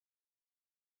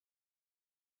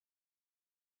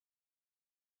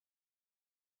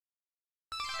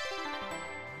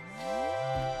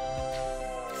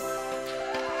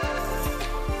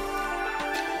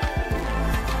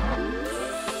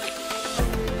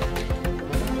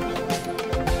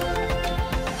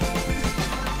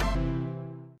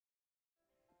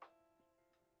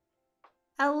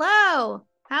Hello,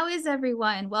 how is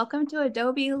everyone? Welcome to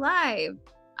Adobe Live.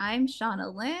 I'm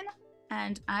Shauna Lynn,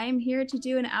 and I'm here to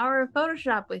do an hour of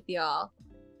Photoshop with y'all.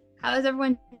 How is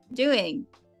everyone doing?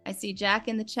 I see Jack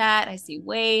in the chat. I see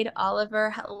Wade,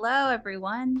 Oliver. Hello,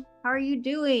 everyone. How are you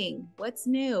doing? What's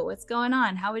new? What's going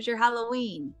on? How was your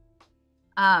Halloween?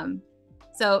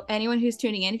 So anyone who's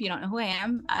tuning in, if you don't know who I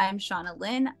am, I'm Shauna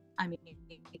Lynn. I'm a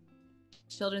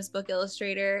children's book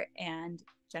illustrator and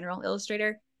general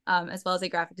illustrator, as well as a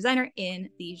graphic designer in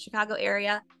the Chicago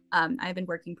area. I've been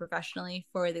working professionally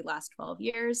for the last 12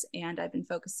 years, and I've been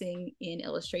focusing in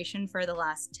illustration for the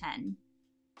last 10.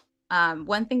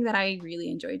 One thing that I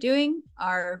really enjoy doing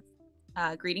are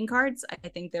greeting cards. I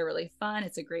think they're really fun.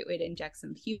 It's a great way to inject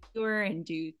some humor and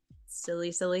do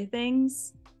silly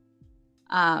things.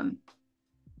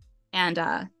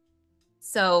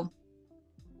 So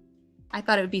I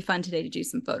thought it would be fun today to do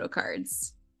some photo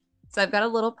cards. So I've got a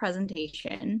little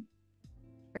presentation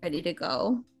ready to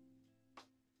go.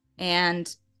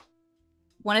 And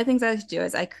one of the things I like to do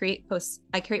is I create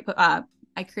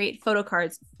photo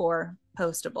cards for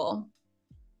Postable,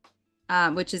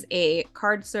 which is a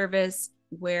card service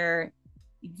where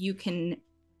you can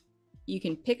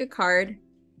pick a card,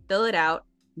 fill it out,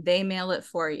 they mail it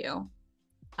for you.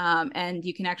 And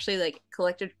you can actually like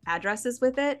collect addresses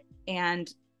with it,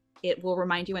 and it will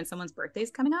remind you when someone's birthday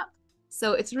is coming up.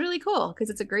 So it's really cool because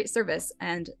it's a great service,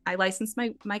 and I license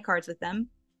my cards with them.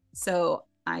 So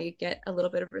I get a little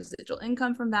bit of residual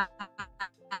income from that,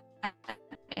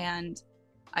 and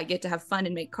I get to have fun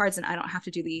and make cards, and I don't have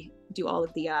to do all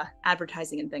of the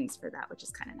advertising and things for that, which is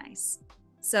kind of nice.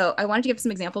 So I wanted to give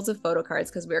some examples of photo cards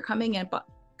because we're coming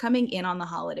in on the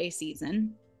holiday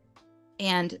season,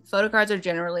 and photo cards are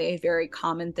generally a very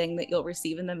common thing that you'll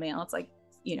receive in the mail. It's like,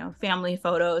 you know, family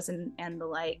photos and the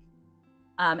like.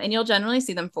 And you'll generally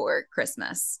see them for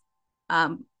Christmas.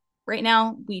 Right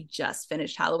now, we just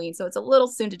finished Halloween, so it's a little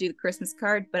soon to do the Christmas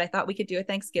card, but I thought we could do a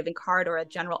Thanksgiving card or a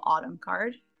general autumn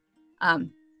card.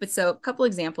 But so a couple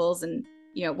examples, and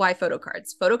you know, why photo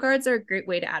cards? Photo cards are a great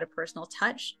way to add a personal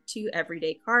touch to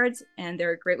everyday cards, and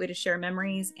they're a great way to share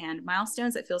memories and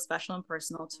milestones that feel special and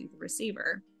personal to the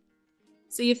receiver.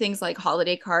 So you have things like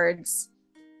holiday cards.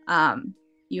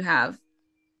 You have,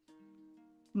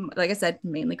 like I said,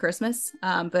 mainly Christmas,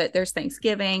 but there's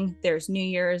Thanksgiving, there's New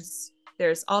Year's,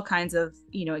 there's all kinds of,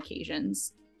 you know,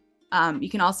 occasions. You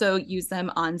can also use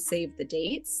them on save the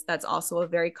dates. That's also a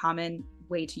very common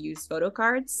way to use photo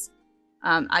cards.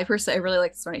 I really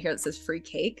like this one right here that says free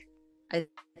cake. I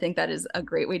think that is a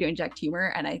great way to inject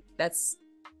humor, and that's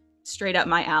straight up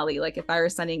my alley. Like if I were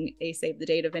sending a save the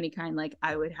date of any kind, like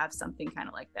I would have something kind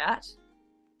of like that.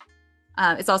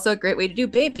 It's also a great way to do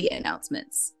baby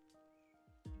announcements,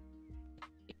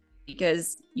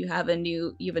 because you have a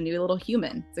new little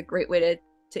human. It's a great way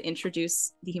to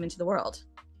introduce the human to the world.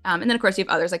 And then of course you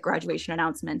have others like graduation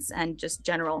announcements and just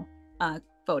general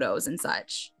photos and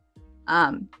such.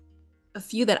 A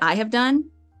few that I have done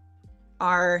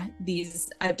are these.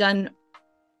 I've done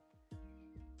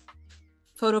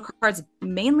photo cards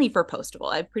mainly for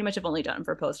Postable. I pretty much have only done them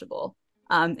for Postable.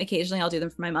 Occasionally I'll do them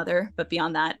for my mother, but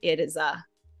beyond that it's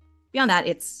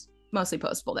mostly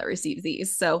Postable that receives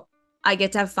these. So I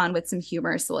get to have fun with some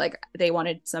humor. So like they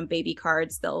wanted some baby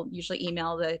cards, they'll usually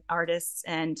email the artists,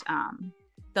 and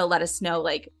they'll let us know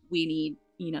like, we need,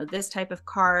 you know, this type of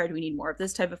card, we need more of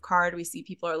this type of card, we see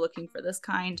people are looking for this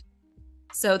kind.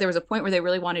 So there was a point where they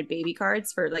really wanted baby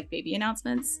cards for like baby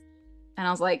announcements, and I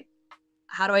was like,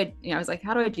 how do I do this? Like,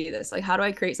 how do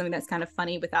I create something that's kind of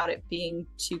funny without it being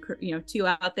too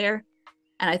out there?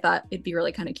 And I thought it'd be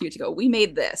really kind of cute to go, we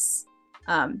made this.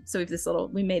 So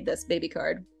we made this baby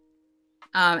card.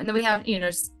 And then we have, you know,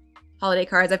 just holiday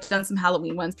cards. I've done some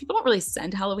Halloween ones. People don't really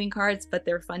send Halloween cards, but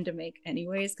they're fun to make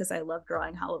anyways, because I love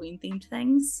drawing Halloween themed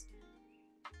things.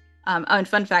 And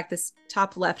fun fact, this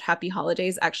top left Happy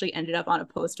Holidays actually ended up on a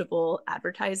Postable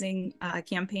advertising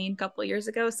campaign a couple of years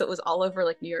ago. So it was all over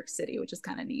like New York City, which is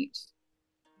kind of neat.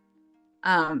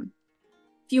 A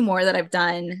few more that I've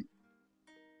done.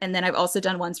 And then I've also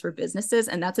done ones for businesses.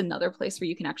 And that's another place where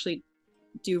you can actually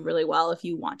do really well if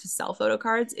you want to sell photo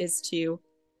cards, is to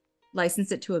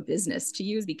license it to a business to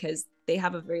use, because they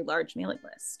have a very large mailing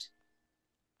list.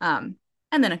 And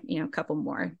then a couple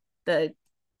more that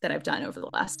I've done over the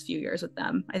last few years with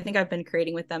them. I think I've been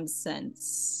creating with them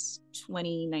since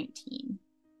 2019.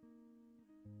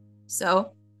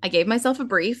 So I gave myself a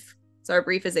brief. So our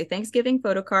brief is a Thanksgiving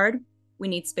photo card. We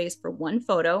need space for one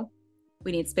photo.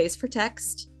 We need space for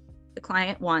text. The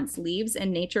client wants leaves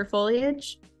and nature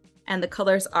foliage, and the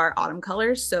colors are autumn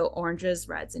colors, so oranges,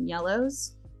 reds, and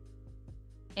yellows.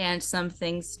 And some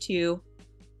things to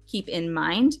keep in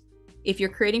mind If you're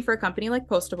creating for a company like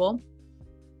Postable,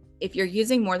 if you're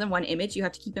using more than one image, you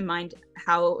have to keep in mind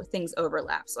how things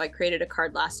overlap. So I created a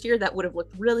card last year that would have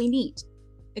looked really neat,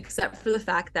 except for the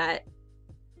fact that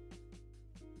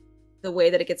the way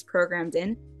that it gets programmed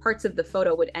in, parts of the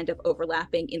photo would end up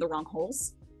overlapping in the wrong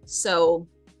holes. So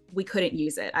we couldn't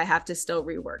use it. I have to still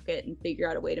rework it and figure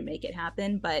out a way to make it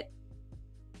happen. But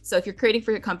so if you're creating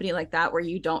for a company like that, where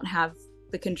you don't have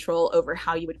the control over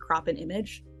how you would crop an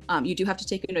image, you do have to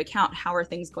take into account how are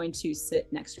things going to sit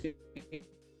next to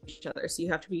each other. So you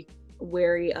have to be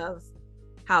wary of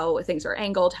how things are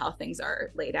angled, how things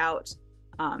are laid out,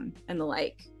 and the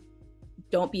like.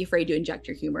 Don't be afraid to inject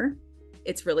your humor.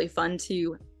 It's really fun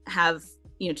to have,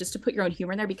 just to put your own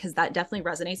humor in there, because that definitely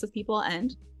resonates with people.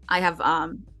 And I have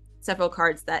several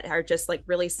cards that are just like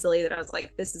really silly that I was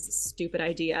like, this is a stupid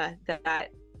idea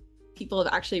that people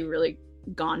have actually really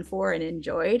gone for and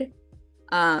enjoyed.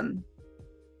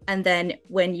 And then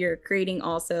when you're creating,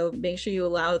 also make sure you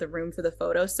allow the room for the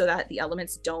photo so that the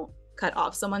elements don't cut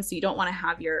off someone. So you don't want to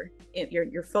have your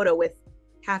photo with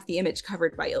half the image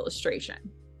covered by illustration.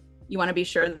 You want to be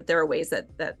sure that there are ways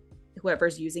that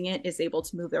whoever's using it is able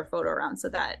to move their photo around so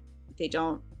that they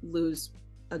don't lose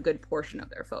a good portion of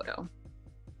their photo.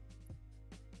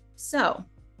 So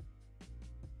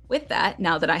with that,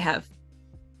 now that I have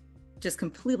just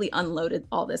completely unloaded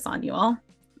all this on you all,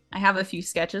 I have a few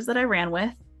sketches that I ran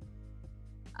with.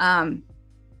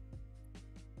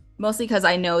 Mostly because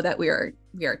I know that we are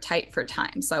tight for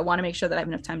time. So I want to make sure that I have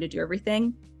enough time to do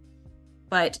everything.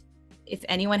 But if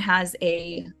anyone in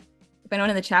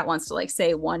the chat wants to like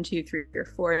say 1, 2, 3, or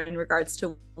 4 in regards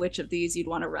to which of these you'd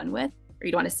want to run with, or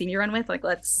you'd want to see me run with, like,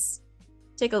 let's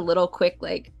take a little quick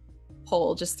like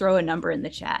poll, just throw a number in the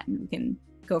chat and we can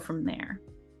go from there.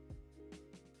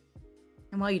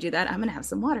 And while you do that, I'm gonna have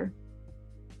some water,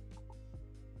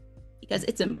 because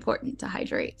it's important to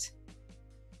hydrate.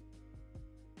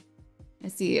 I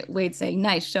see Wade saying,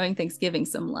 nice, showing Thanksgiving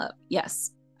some love.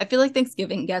 Yes, I feel like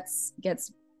Thanksgiving gets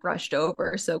brushed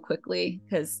over so quickly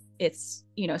because it's,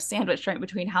 sandwiched right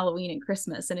between Halloween and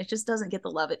Christmas, and it just doesn't get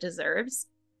the love it deserves.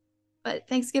 But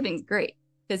Thanksgiving's great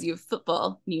because you have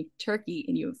football, and you have turkey,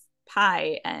 and you have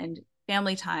pie and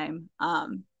family time.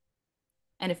 And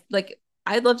if like,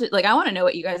 I'd love to, like, I want to know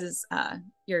what you guys'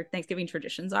 your Thanksgiving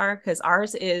traditions are, because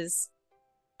ours is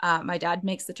my dad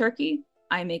makes the turkey,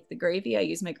 I make the gravy, I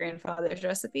use my grandfather's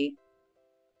recipe,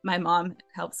 my mom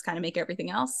helps kind of make everything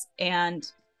else, and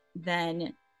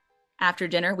then after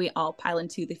dinner we all pile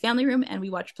into the family room and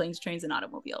we watch Planes, Trains, and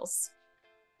Automobiles.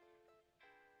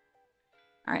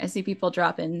 All right, I see people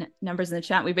dropping numbers in the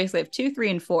chat. We basically have 2, 3,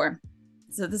 and 4,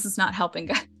 so this is not helping,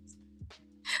 guys.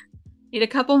 Need a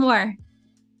couple more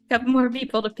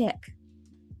people to pick.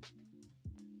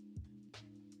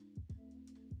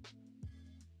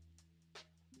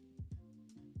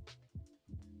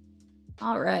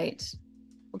 All right,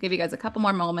 we'll give you guys a couple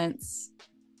more moments.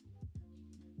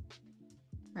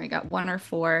 All right, got 1 or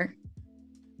 4.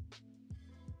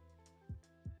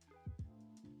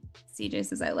 CJ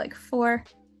says, I like 4.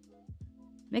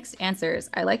 Mixed answers.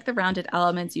 I like the rounded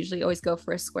elements, usually always go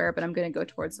for a square, but I'm going to go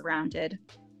towards the rounded.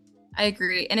 I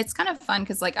agree. And it's kind of fun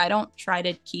because like I don't try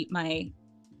to keep my,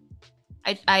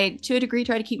 I to a degree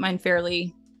try to keep mine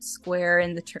fairly square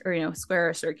in the, square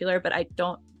or circular, but I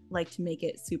don't like to make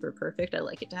it super perfect. I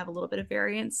like it to have a little bit of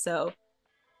variance. So,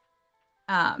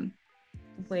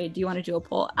 Wade, do you want to do a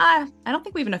poll? I don't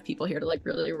think we have enough people here to like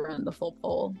really run the full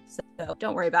poll, so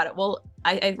don't worry about it. Well,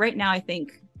 I right now I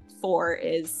think 4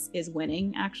 is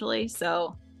winning actually.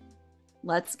 So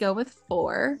let's go with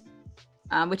 4.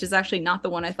 Which is actually not the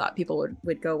one I thought people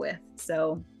would go with.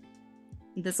 So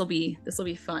this will be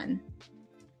fun.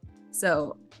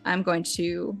 So I'm going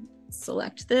to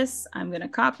select this. I'm going to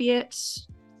copy it.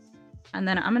 And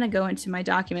then I'm going to go into my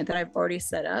document that I've already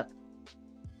set up.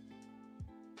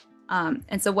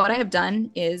 And so what I have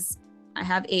done is I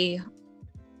have a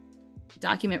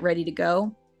document ready to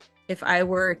go. If I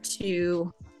were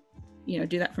to,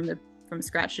 do that from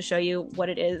scratch to show you what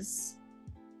it is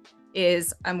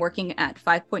I'm working at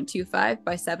 5.25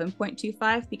 by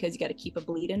 7.25 because you got to keep a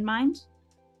bleed in mind.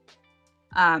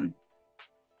 And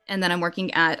then I'm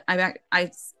working at, I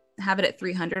have it at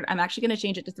 300. I'm actually going to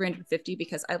change it to 350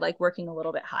 because I like working a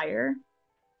little bit higher.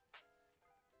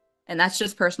 And that's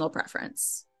just personal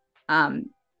preference.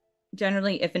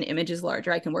 Generally, if an image is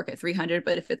larger, I can work at 300,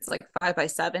 but if it's like 5 by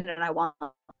 7 and I want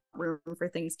room for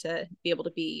things to be able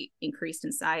to be increased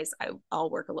in size, I'll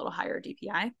work a little higher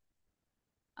DPI.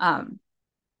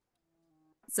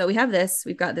 So we have this,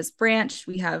 we've got this branch,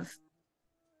 we have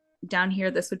down here,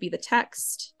 this would be the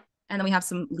text, and then we have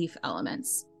some leaf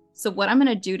elements. So what I'm going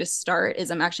to do to start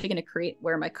is I'm actually going to create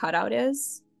where my cutout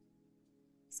is.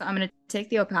 So I'm going to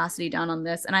take the opacity down on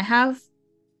this, and I have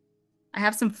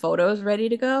some photos ready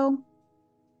to go.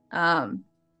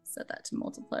 Set that to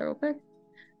multiply real quick.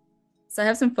 So I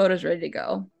have some photos ready to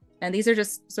go, and these are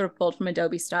just sort of pulled from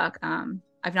Adobe stock.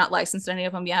 I've not licensed any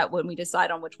of them yet. When we decide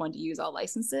on which one to use, I'll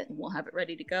license it and we'll have it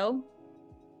ready to go.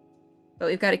 But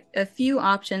we've got a few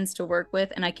options to work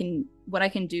with, and what I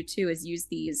can do too is use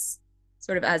these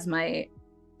sort of as my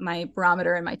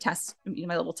barometer and my test,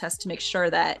 my little test to make sure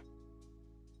that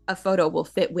a photo will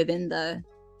fit within the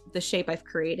shape I've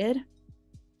created.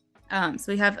 So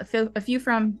we have a few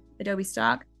from Adobe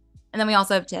stock, and then we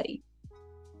also have Teddy,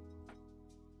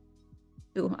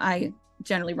 who I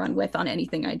generally run with on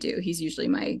anything I do. He's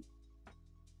usually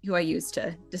who I use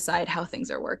to decide how things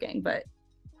are working. But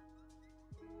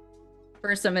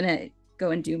first I'm gonna go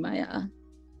and do my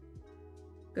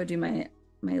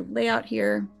my layout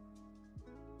here,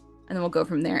 and then we'll go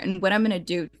from there. And what I'm gonna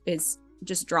do is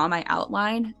just draw my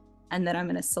outline, and then I'm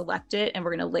gonna select it, and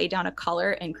we're gonna lay down a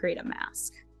color and create a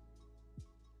mask.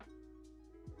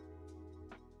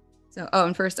 So,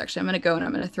 and first actually I'm gonna go and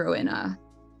I'm gonna throw in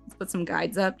let's put some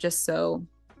guides up just so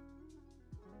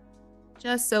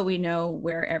we know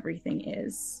where everything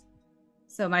is.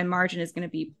 So my margin is going to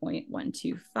be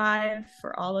 0.125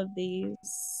 for all of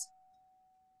these.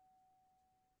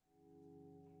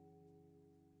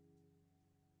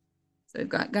 So I've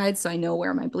got guides so I know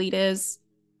where my bleed is.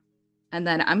 And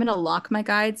then I'm going to lock my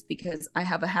guides because I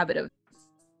have a habit of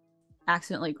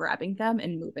accidentally grabbing them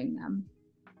and moving them.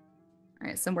 All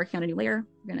right, so I'm working on a new layer.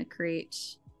 We're going to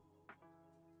create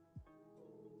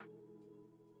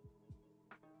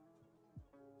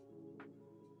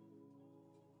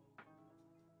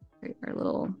our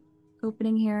little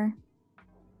opening here.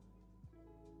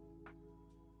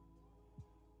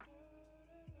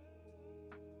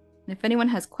 And if anyone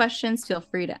has questions, feel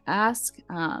free to ask.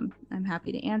 I'm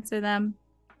happy to answer them.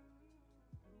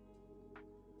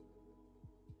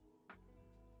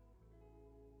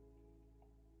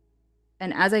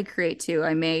 And as I create too,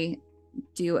 I may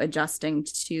do adjusting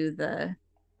to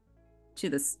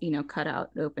this,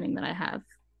 cutout opening that I have.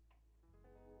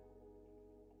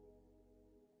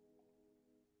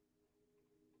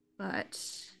 But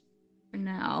for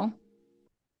now,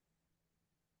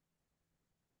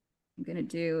 I'm going to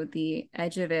do the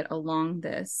edge of it along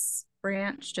this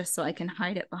branch just so I can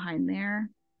hide it behind there.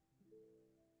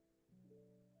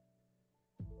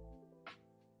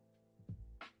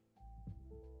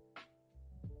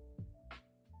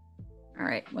 All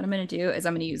right, what I'm going to do is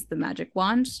I'm going to use the magic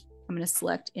wand. I'm going to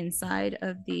select inside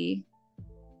of the...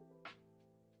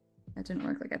 That didn't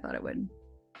work like I thought it would.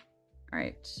 All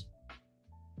right.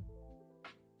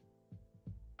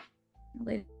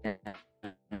 Lay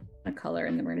a color,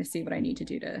 and then we're going to see what I need to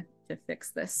do to fix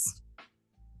this.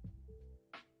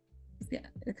 Yeah,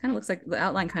 it kind of looks like the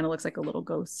outline kind of looks like a little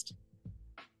ghost.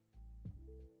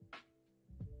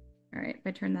 All right, if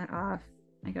I turn that off,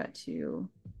 I'm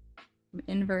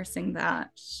inversing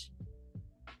that,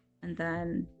 and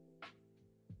then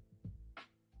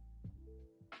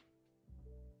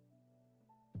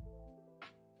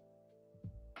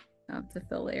it's a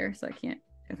fill layer, so I can't.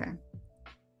 Okay.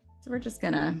 So we're just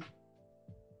gonna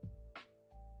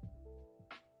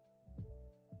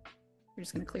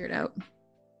clear it out.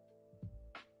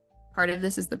 Part of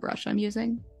this is the brush I'm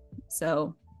using,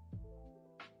 so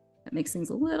that makes things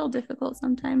a little difficult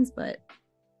sometimes, but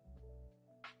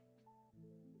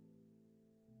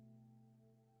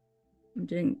I'm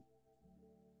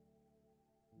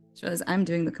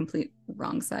doing the complete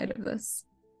wrong side of this.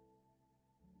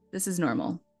 This is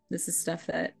normal. This is stuff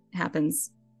that happens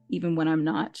even when I'm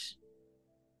not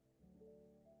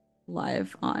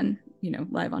live on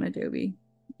Adobe.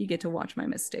 You get to watch my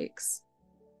mistakes.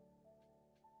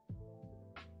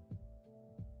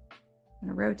 I'm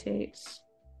gonna rotate.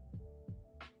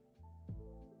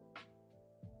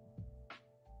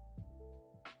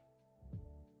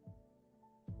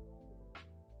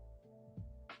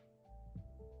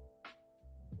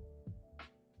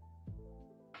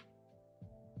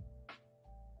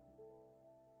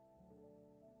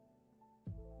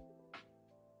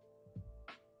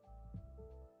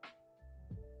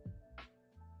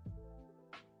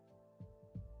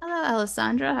 Hello,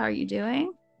 Alessandra. How are you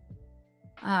doing?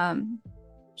 Shaban,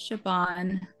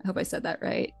 I hope I said that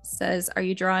right, says, are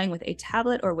you drawing with a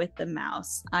tablet or with the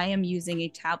mouse? I am using a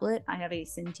tablet. I have a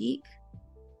Cintiq.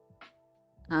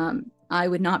 I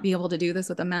would not be able to do this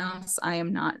with a mouse.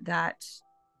 I'm not that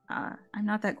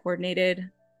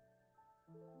coordinated.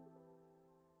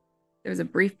 There was a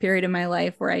brief period in my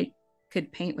life where I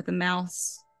could paint with a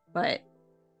mouse, but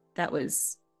that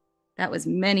was That was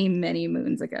many, many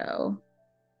moons ago.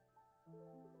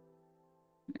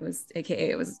 It was,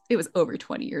 AKA, it was over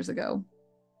 20 years ago.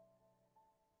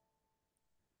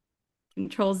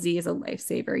 Control Z is a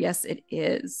lifesaver. Yes, it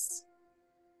is.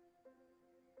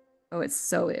 Oh, it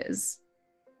so is.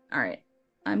 All right.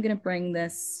 I'm going to bring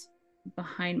this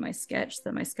behind my sketch so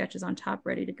that my sketch is on top,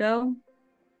 ready to go.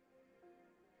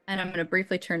 And I'm going to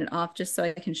briefly turn it off just so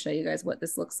I can show you guys what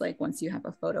this looks like once you have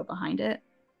a photo behind it.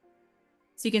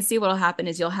 So you can see what'll happen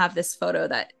is you'll have this photo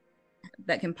that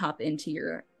can pop into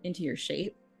your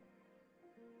shape.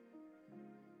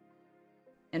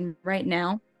 And right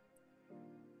now,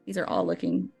 these are all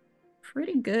looking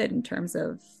pretty good in terms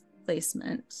of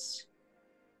placement.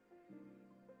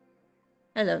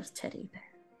 I love Teddy Bear.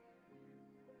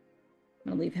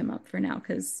 I'm gonna leave him up for now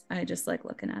because I just like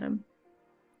looking at him.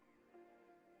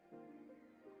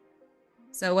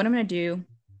 So what I'm gonna do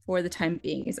for the time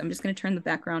being is I'm just gonna turn the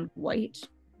background white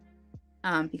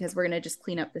because we're gonna just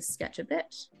clean up this sketch a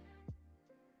bit.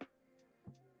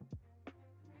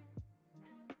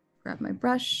 Grab my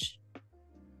brush.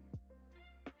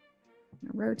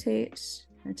 I'm gonna rotate.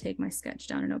 I'm gonna take my sketch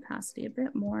down in opacity a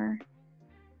bit more.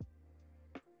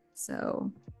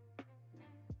 So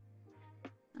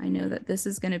I know that this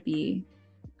is going to be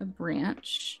a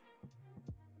branch.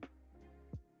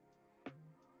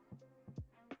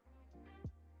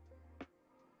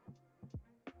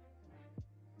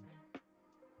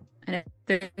 And if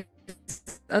there's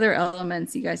other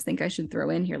elements you guys think I should throw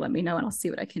in here, let me know and I'll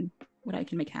see what I can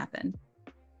make happen.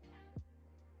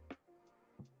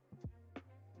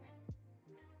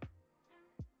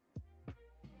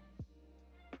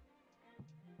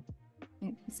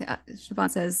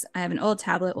 Siobhan says, I have an old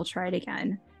tablet. We'll try it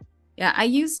again. Yeah, I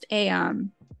used a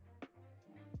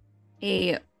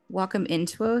Wacom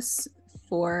Intuos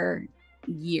for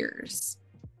years.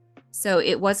 So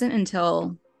it wasn't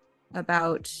until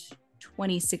about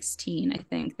 2016, I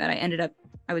think, that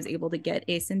I was able to get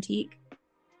a Cintiq.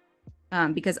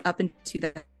 Because up until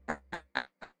that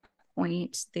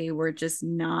point, they were just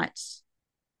not,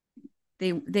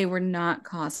 they were not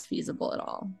cost feasible at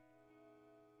all.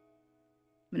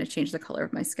 I'm going to change the color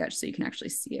of my sketch so you can actually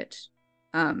see it.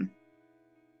 Like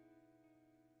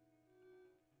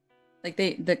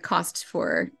the cost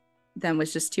for them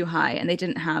was just too high, and they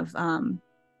didn't have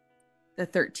the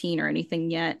 13 or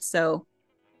anything yet. So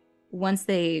once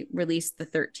they released the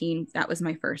 13, that was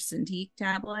my first Cintiq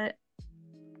tablet.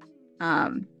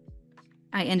 I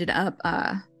ended up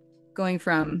I went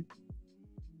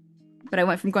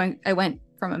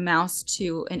from a mouse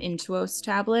to an Intuos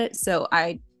tablet. So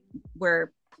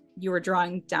where you were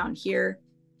drawing down here,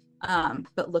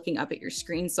 but looking up at your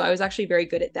screen. So I was actually very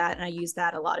good at that. And I used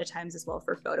that a lot of times as well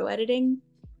for photo editing,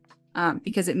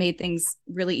 because it made things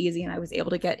really easy. And I was able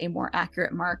to get a more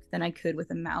accurate mark than I could with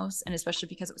a mouse. And especially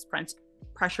because it was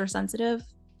pressure sensitive,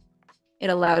 it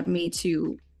allowed me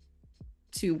to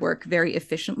work very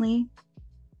efficiently.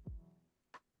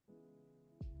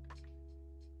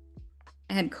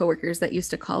 I had coworkers that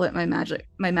used to call it my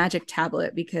magic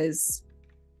tablet because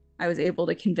I was able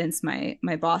to convince my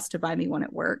boss to buy me one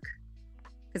at work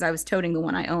because I was toting the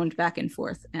one I owned back and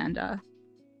forth, and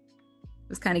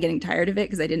was kind of getting tired of it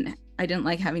because I didn't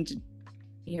like having to,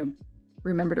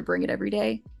 remember to bring it every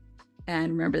day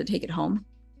and remember to take it home.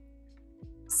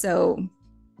 So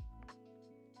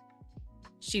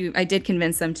I did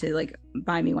convince them to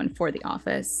buy me one for the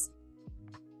office.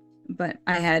 But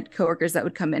I had coworkers that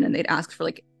would come in and they'd ask for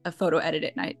a photo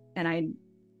edit, and I'd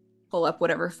pull up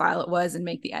whatever file it was and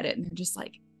make the edit. And they're just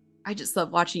like, I just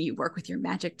love watching you work with your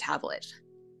magic tablet.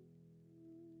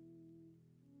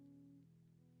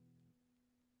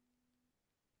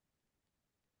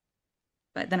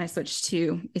 But then I switched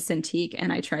to a Cintiq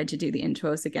and I tried to do the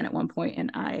Intuos again at one point,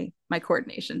 and my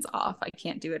coordination's off. I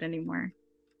can't do it anymore.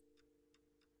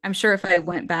 I'm sure if I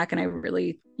went back and I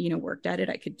really, worked at it,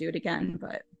 I could do it again,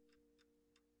 but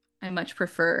I much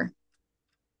prefer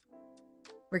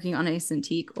working on a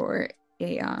Cintiq or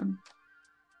a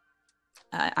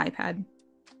iPad.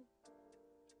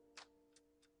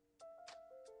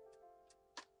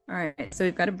 All right, so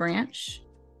we've got a branch.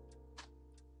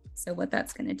 So what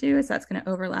that's going to do is that's going to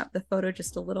overlap the photo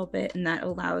just a little bit, and that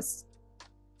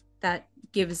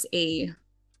gives a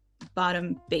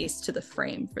bottom base to the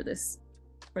frame for this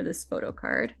photo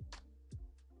card.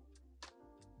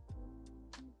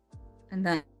 And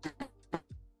then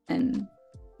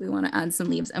we want to add some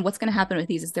leaves. And what's going to happen with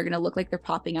these is they're going to look like they're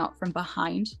popping out from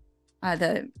behind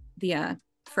the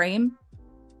frame.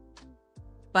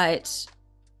 But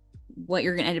what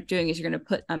you're going to end up doing is you're going to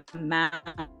put a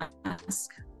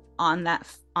mask on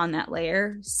that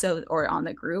layer, or on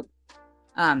the group,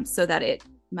 so that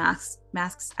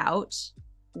masks out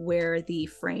where the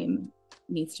frame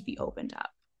needs to be opened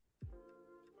up.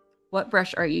 What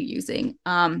brush are you using?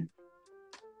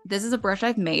 This is a brush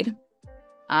I've made.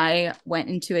 I went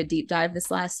into a deep dive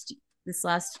this last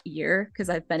year because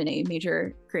I've been in a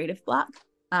major creative block.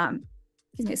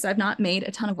 So I've not made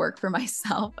a ton of work for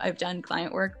myself. I've done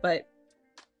client work, but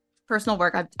personal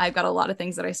work, I've got a lot of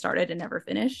things that I started and never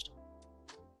finished.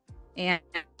 And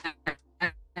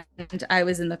I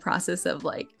was in the process of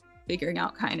like figuring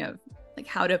out kind of like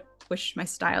how to push my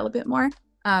style a bit more.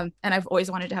 And I've always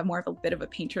wanted to have more of a bit of a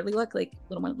painterly look, like a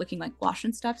little more looking like gouache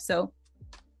and stuff. So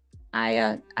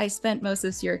I spent most of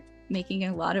this year making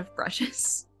a lot of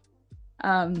brushes.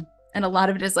 And a lot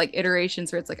of it is like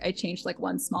iterations where it's like I changed like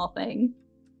one small thing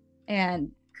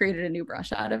and created a new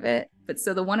brush out of it. But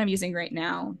so the one I'm using right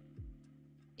now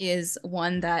is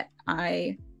one that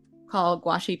I call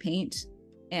gouache paint.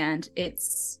 And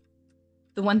it's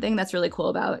the one thing that's really cool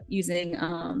about using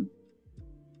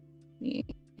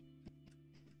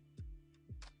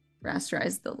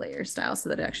rasterize the layer style so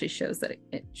that it actually shows that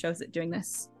it shows it doing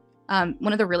this.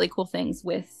 One of the really cool things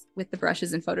with the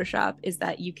brushes in Photoshop is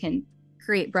that you can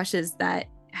create brushes that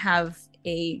have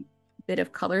a bit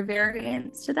of color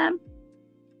variance to them,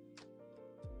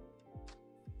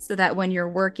 so that when you're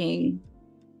working,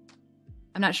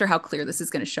 I'm not sure how clear this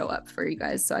is going to show up for you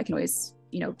guys, so I can always,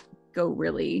 go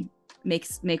really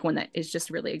make one that is just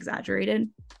really exaggerated.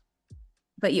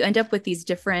 But you end up with these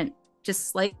different, just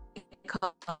slight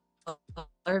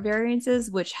color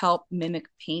variances, which help mimic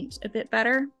paint a bit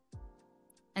better.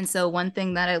 And so one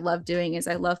thing that I love doing is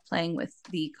I love playing with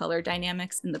the color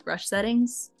dynamics in the brush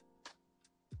settings.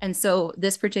 And so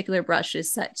this particular brush is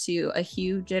set to a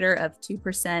hue jitter of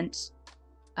 2%,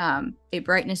 a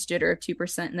brightness jitter of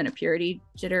 2%, and then a purity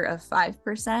jitter of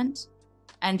 5%.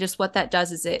 And just what that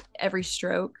does is every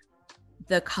stroke,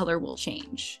 the color will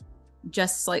change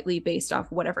just slightly based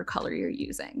off whatever color you're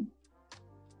using.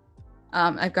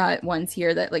 I've got ones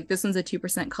here that like this one's a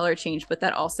 2% color change, but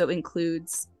that also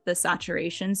includes the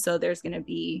saturation. So there's going to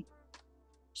be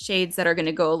shades that are going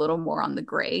to go a little more on the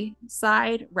gray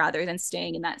side rather than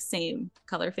staying in that same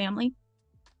color family.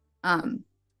 And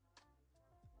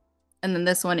then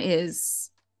this one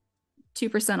is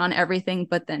 2% on everything,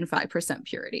 but then 5%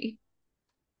 purity.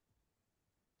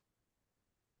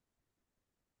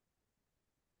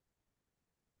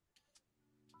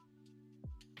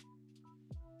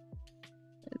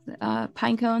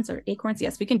 Pine cones or acorns.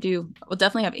 Yes, we'll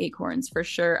definitely have acorns for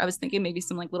sure. I was thinking maybe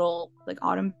some like little like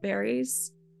autumn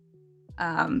berries.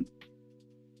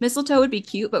 Mistletoe would be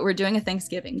cute, but we're doing a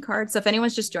Thanksgiving card. So if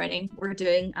anyone's just joining, we're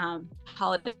doing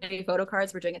holiday photo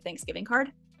cards. We're doing a Thanksgiving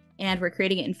card, and we're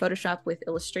creating it in Photoshop with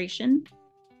illustration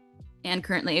and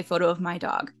currently a photo of my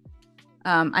dog.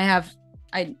 I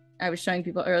was showing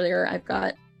people earlier, I've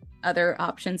got other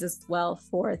options as well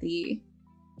for the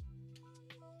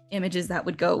images that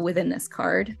would go within this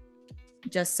card,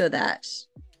 just so that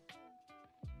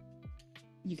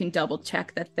you can double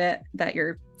check that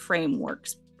your frame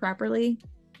works properly.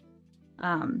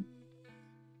 But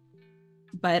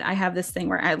I have this thing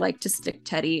where I like to stick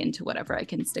Teddy into whatever I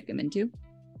can stick him into.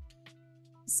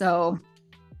 So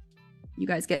you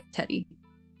guys get Teddy.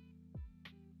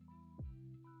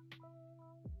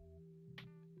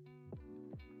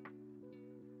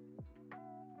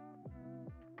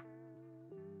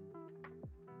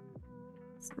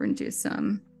 So we're gonna do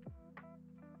some,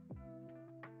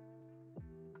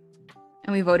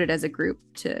 and we voted as a group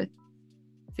to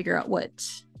figure out what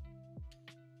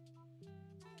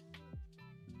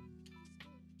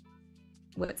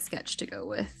sketch to go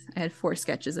with. I had 4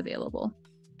 sketches available.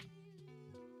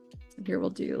 So here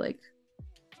we'll do like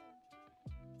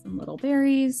some little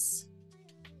berries.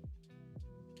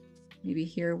 Maybe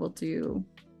here we'll do,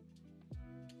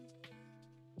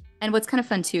 and what's kind of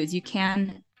fun too is you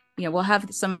can, we'll have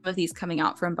some of these coming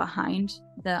out from behind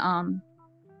the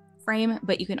frame,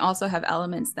 but you can also have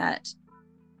elements that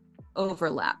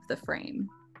overlap the frame.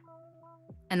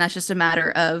 And that's just a matter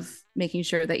of making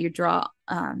sure that you draw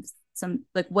some,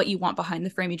 like what you want behind the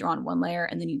frame, you draw on one layer,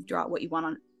 and then you draw what you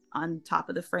want on top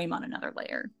of the frame on another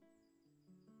layer.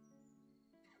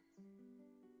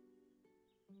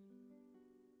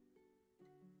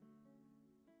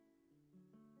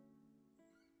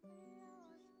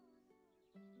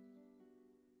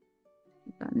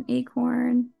 We've got an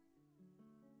acorn.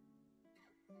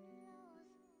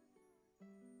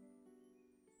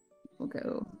 We'll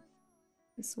go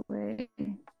this way.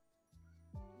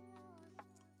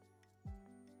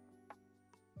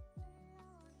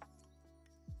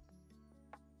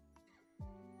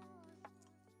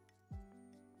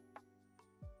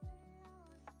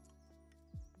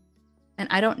 And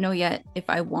I don't know yet if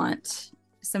I want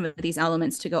some of these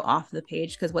elements to go off the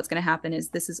page, because what's going to happen is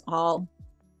this is all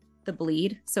the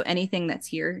bleed. So anything that's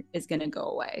here is going to go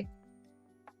away.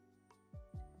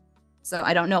 So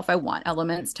I don't know if I want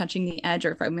elements touching the edge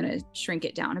or if I'm going to shrink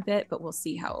it down a bit, but we'll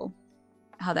see how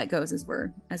that goes as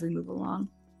we move along.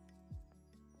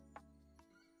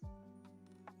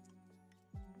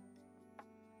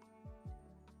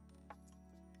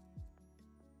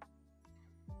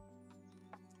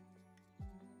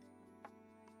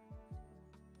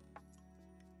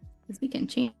 Because we can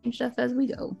change stuff as we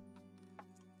go.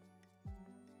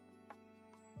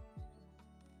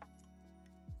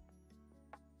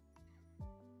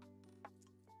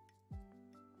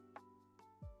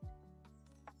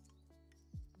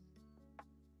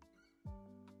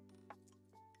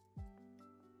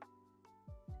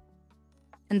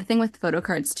 And the thing with photo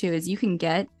cards too is you can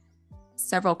get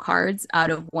several cards out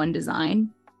of one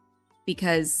design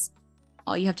because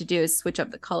all you have to do is switch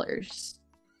up the colors.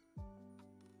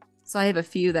 So I have a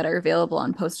few that are available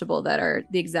on Postable that are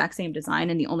the exact same design,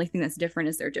 and the only thing that's different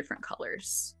is they're different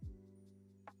colors.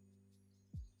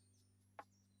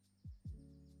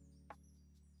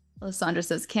 Alessandra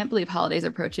says, can't believe holidays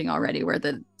approaching already. Where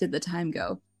did the time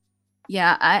go?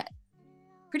 Yeah, I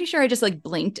pretty sure I just like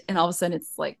blinked and all of a sudden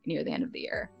it's like near the end of the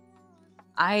year.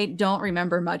 I don't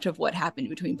remember much of what happened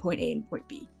between point A and point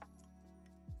B.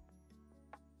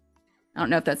 I don't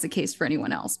know if that's the case for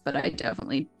anyone else, but I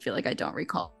definitely feel like I don't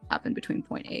recall what happened between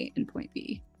point A and point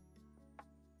B.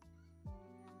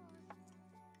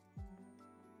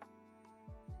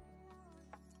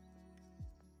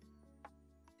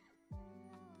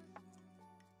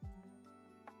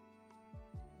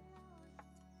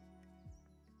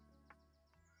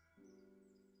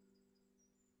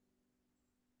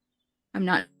 I'm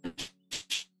not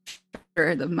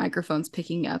sure the microphone's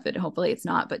picking up it. Hopefully it's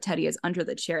not, but Teddy is under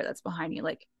the chair that's behind me.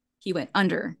 Like he went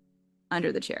under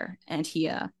the chair and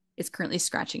he is currently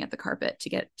scratching at the carpet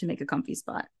to make a comfy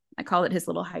spot. I call it his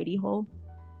little hidey hole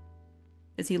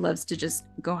because he loves to just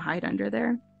go hide under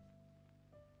there.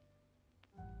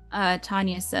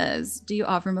 Tanya says, do you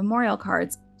offer memorial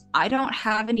cards? I don't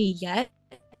have any yet.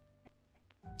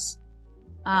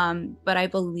 But I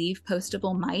believe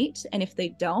Postable might. And if they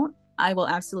don't, I will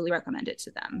absolutely recommend it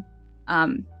to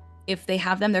them. If they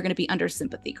have them, they're going to be under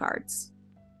sympathy cards.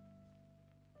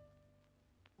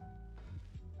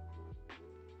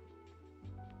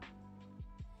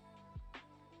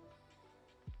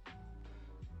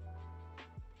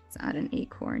 Let's add an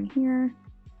acorn here.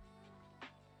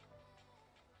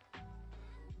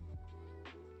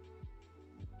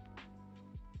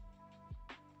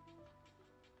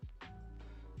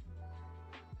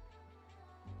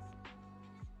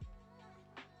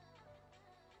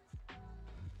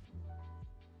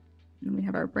 And we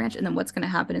have our branch, and then what's going to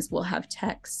happen is we'll have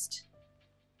text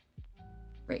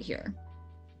right here.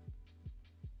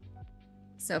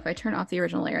 So if I turn off the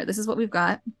original layer, this is what we've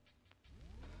got. I'm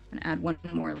going to add one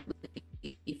more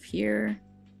leaf here.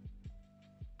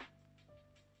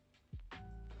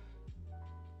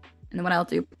 And then what I'll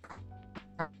do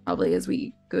probably as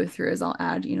we go through is I'll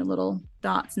add, little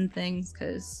dots and things,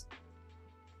 because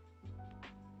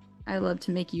I love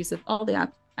to make use of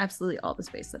absolutely all the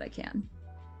space that I can.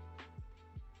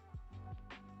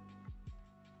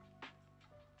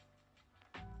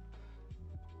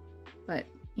 But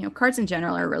cards in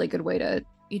general are a really good way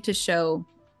to show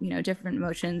different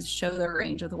emotions, show the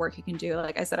range of the work you can do.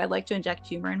 Like I said, I like to inject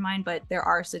humor in mine, but there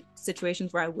are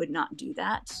situations where I would not do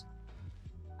that,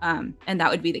 and that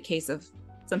would be the case of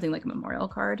something like a memorial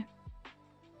card.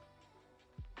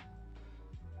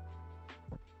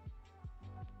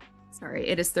 Sorry,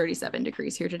 it is 37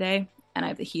 degrees here today, and I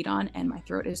have the heat on, and my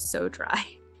throat is so dry.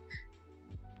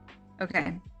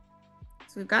 Okay,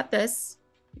 so we've got this.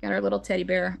 We got our little teddy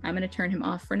bear. I'm going to turn him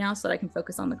off for now so that I can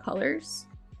focus on the colors.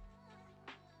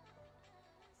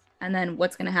 And then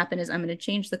what's going to happen is I'm going to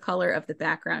change the color of the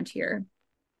background here,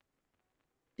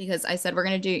 because I said we're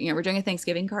going to do, we're doing a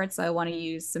Thanksgiving card. So I want to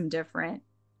use some different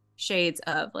shades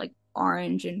of like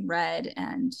orange and red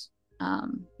and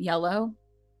yellow.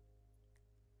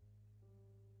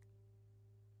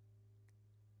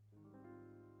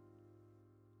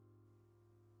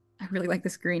 I really like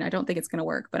this green. I don't think it's going to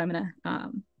work, but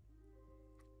I'm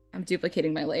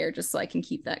duplicating my layer just so I can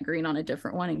keep that green on a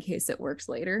different one in case it works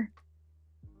later.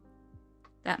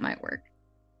 That might work.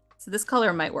 So this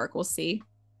color might work. We'll see.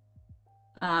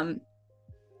 I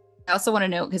also want to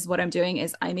note, because what I'm doing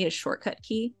is I made a shortcut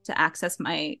key to access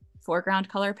my foreground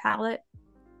color palette.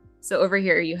 So over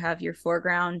here, you have your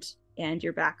foreground and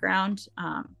your background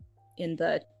in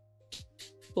the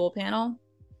tool panel.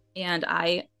 And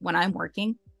when I'm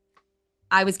working,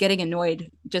 I was getting annoyed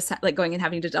just like going and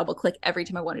having to double click every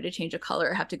time I wanted to change a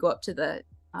color. I have to go up to the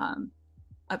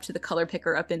color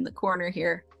picker up in the corner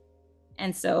here.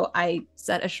 And so I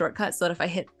set a shortcut so that if I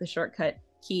hit the shortcut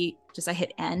key, just I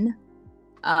hit N,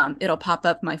 it'll pop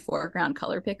up my foreground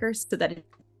color picker so that it's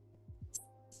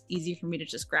easy for me to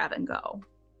just grab and go.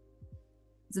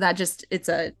 So that's just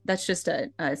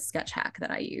a sketch hack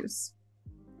that I use.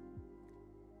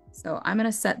 So I'm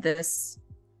gonna set this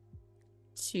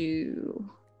to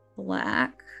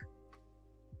black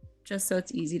just so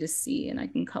it's easy to see and I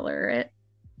can color it.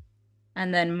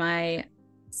 And then my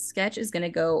sketch is gonna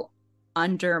go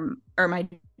under, or my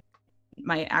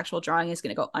actual drawing is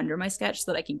gonna go under my sketch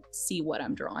so that I can see what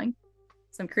I'm drawing.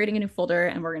 So I'm creating a new folder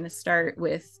and we're gonna start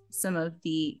with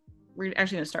we're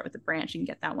actually gonna start with the branch and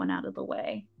get that one out of the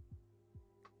way.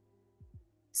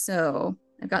 So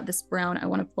I've got this brown, I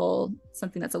wanna pull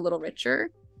something that's a little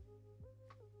richer.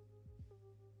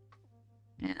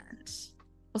 And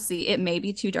we'll see, it may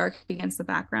be too dark against the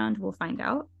background, we'll find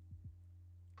out.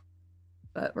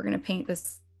 But we're gonna paint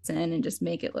this in and just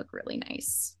make it look really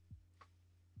nice.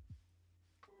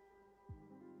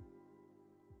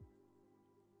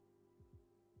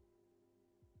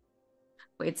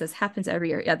 Wait, it says happens every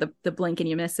year. Yeah, the blink and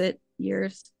you miss it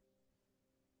years.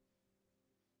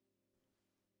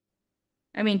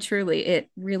 I mean, truly, it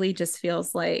really just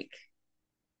feels like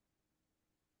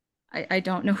I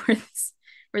don't know where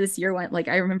this year went. Like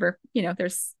I remember, I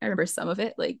remember some of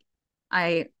it. Like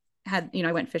I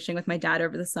went fishing with my dad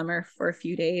over the summer for a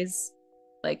few days.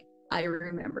 Like I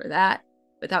remember that,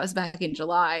 but that was back in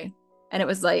July. And it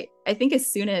was like, I think as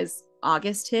soon as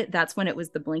August hit, that's when it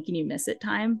was the blink and you miss it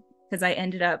time. Because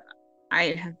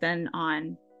I have been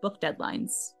on book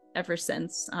deadlines ever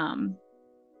since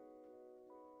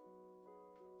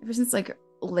like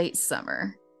late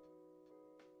summer.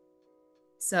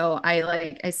 So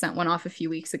I sent one off a few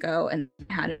weeks ago and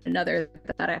had another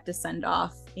that I have to send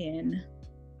off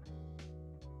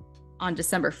on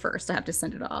December 1st. I have to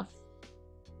send it off.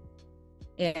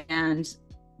 And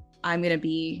I'm going to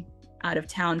be out of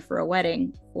town for a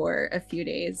wedding for a few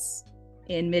days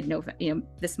in mid-November,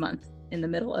 this month, in the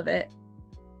middle of it.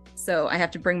 So I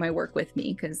have to bring my work with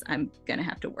me because I'm going to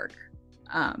have to work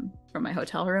from my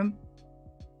hotel room.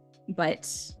 But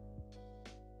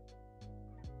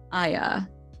I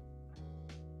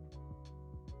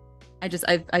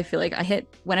feel like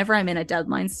whenever I'm in a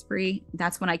deadline spree,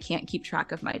 that's when I can't keep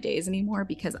track of my days anymore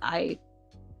because I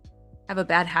have a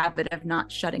bad habit of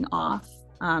not shutting off.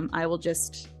 I'll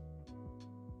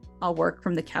work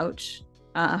from the couch.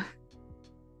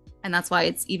 And that's why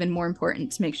it's even more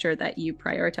important to make sure that you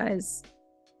prioritize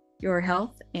your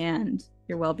health and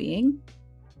your well-being.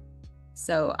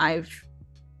 So I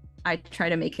try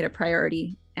to make it a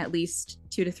priority at least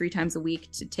 2 to 3 times a week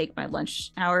to take my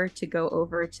lunch hour to go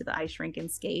over to the ice rink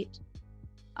and skate,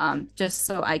 just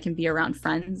so I can be around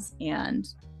friends and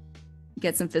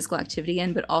get some physical activity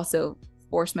in, but also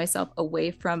force myself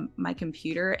away from my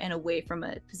computer and away from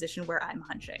a position where I'm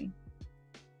hunching.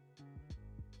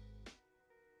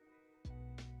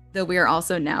 Though we are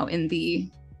also now in the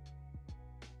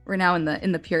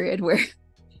period where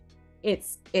it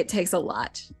takes a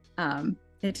lot.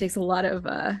 It takes a lot of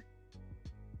I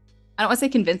don't want to say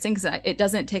convincing because it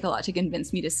doesn't take a lot to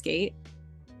convince me to skate,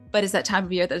 but it's that time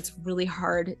of year that it's really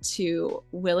hard to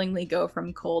willingly go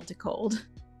from cold to cold,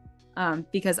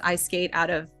 because I skate out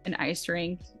of an ice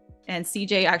rink, and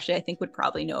CJ actually I think would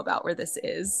probably know about where this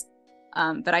is,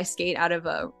 but I skate out of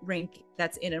a rink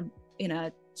that's in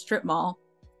a strip mall,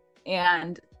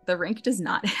 and the rink does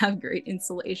not have great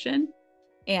insulation,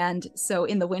 and so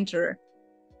in the winter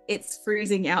it's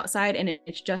freezing outside and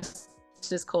it's just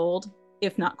as cold,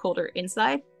 if not colder,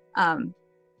 inside. And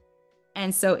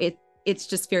so it's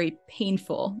just very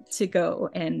painful to go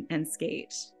and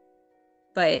skate.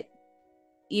 But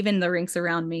even the rinks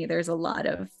around me, there's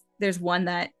one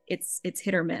that it's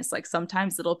hit or miss. Like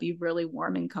sometimes it'll be really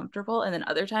warm and comfortable, and then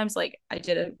other times, like I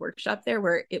did a workshop there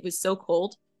where it was so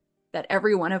cold that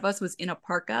every one of us was in a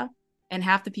parka, and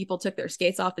half the people took their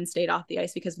skates off and stayed off the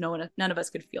ice because none of us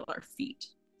could feel our feet.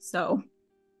 So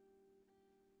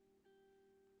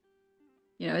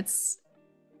it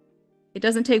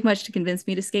doesn't take much to convince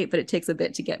me to skate, but it takes a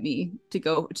bit to get me to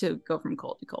go from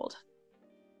cold to cold.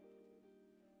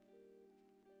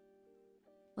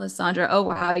 Alessandra, oh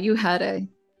wow, you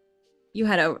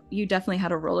definitely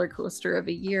had a roller coaster of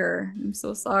a year. I'm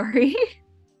so sorry.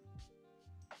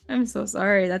 I'm so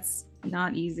sorry. That's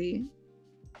not easy.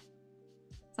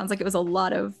 Sounds like it was a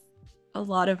lot of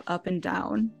up and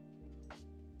down.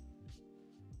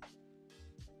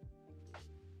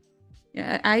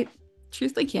 Yeah, I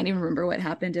truthfully can't even remember what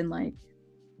happened in like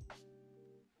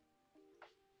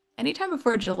anytime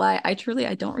before July, I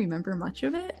don't remember much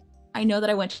of it. I know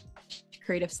that I went to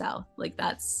Creative South. Like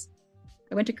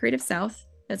I went to Creative South.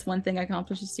 That's one thing I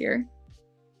accomplished this year,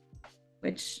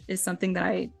 which is something that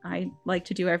I like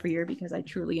to do every year because I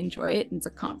truly enjoy it. And it's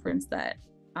a conference that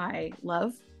I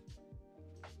love.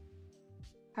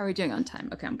 How are we doing on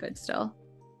time? Okay, I'm good still.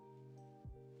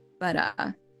 But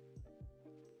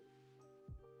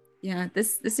yeah,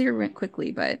 this year went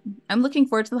quickly, but I'm looking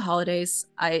forward to the holidays.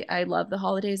 I love the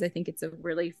holidays. I think it's a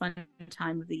really fun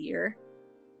time of the year.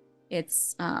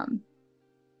 It's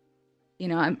you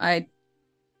know, I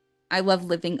love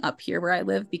living up here where I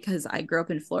live because I grew up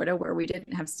in Florida where we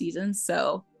didn't have seasons.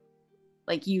 So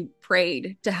like you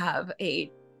prayed to have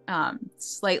a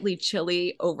slightly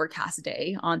chilly, overcast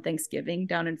day on Thanksgiving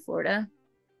down in Florida.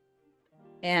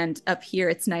 And up here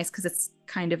it's nice because it's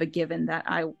kind of a given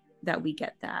that we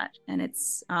get that. And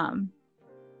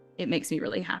it makes me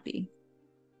really happy.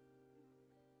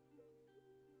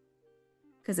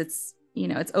 Because it's, you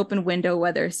know, it's open window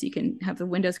weather, so you can have the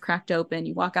windows cracked open,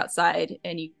 you walk outside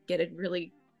and you get a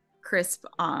really crisp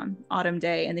autumn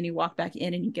day, and then you walk back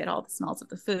in and you get all the smells of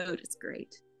the food. It's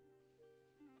great.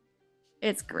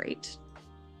 It's great.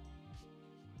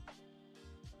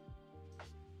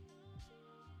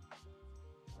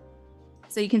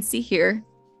 So you can see here,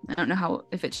 I don't know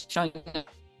if it's showing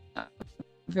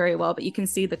very well, but you can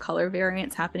see the color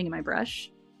variance happening in my brush.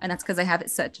 And that's because I have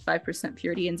it set to 5%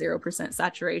 purity and 0%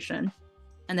 saturation.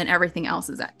 And then everything else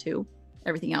is at 2.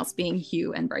 Everything else being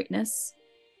hue and brightness.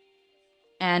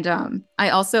 And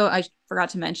I forgot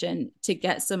to mention, to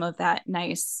get some of that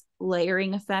nice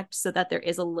layering effect so that there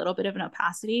is a little bit of an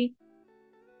opacity,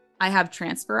 I have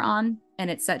transfer on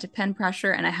and it's set to pen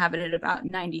pressure, and I have it at about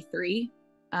 93%.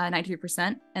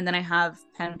 And then I have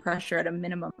pen pressure at a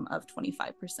minimum of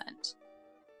 25%.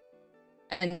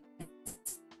 And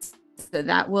so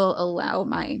that will allow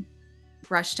my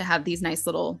brush to have these nice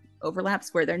little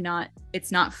overlaps where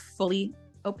it's not fully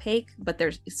opaque, but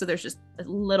there's just a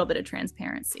little bit of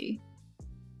transparency.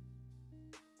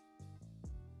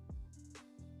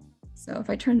 So if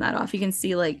I turn that off, you can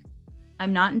see, like,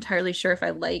 I'm not entirely sure if I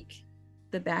like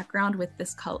the background with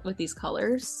these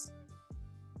colors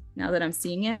now that I'm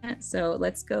seeing it. So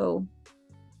let's go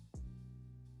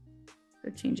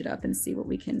change it up and see what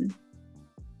we can.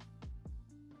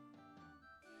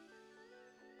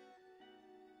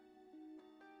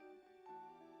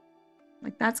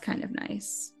 Like, that's kind of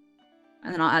nice.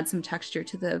 And then I'll add some texture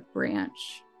to the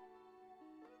branch.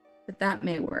 But that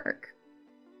may work.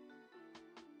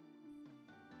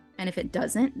 And if it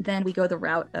doesn't, then we go the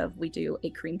route of we do a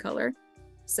cream color.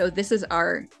 So this is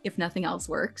our if nothing else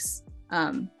works.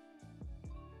 Actually,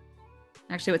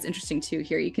 what's interesting too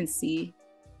here, you can see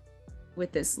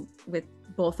with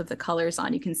both of the colors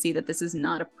on, you can see that this is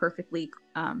not a perfectly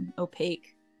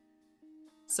opaque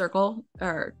circle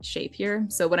or shape here.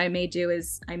 So what I may do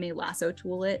is I may lasso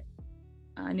tool it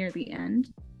near the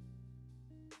end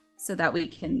so that we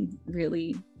can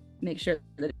really make sure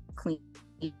that it's clean.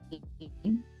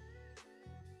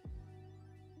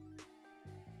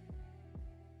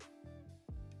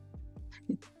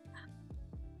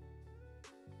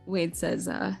 Wade says,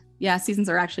 yeah, seasons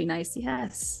are actually nice.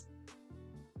 Yes.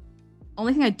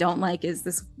 Only thing I don't like is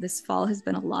this fall has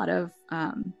been a lot of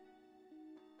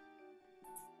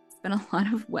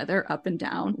weather up and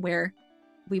down where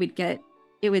we would get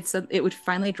it would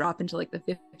finally drop into like the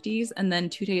 50s, and then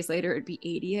 2 days later it'd be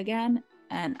 80 again,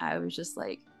 and I was just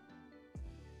like,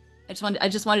 I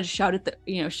just wanted to shout at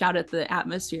the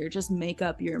atmosphere, just make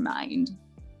up your mind,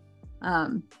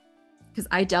 because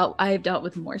I have dealt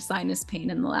with more sinus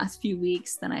pain in the last few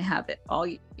weeks than I have it all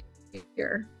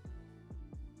year.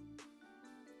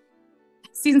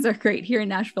 Seasons are great. Here in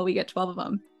Nashville we get 12 of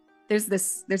them. There's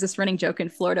this running joke in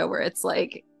Florida where it's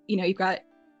like, you've got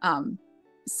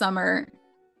summer,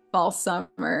 fall,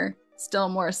 summer, still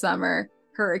more summer,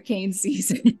 hurricane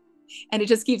season, and it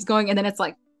just keeps going, and then it's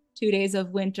like 2 days of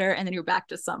winter, and then you're back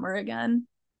to summer again.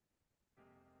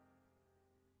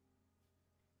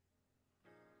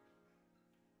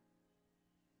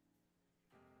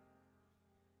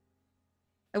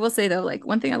 I will say though, like,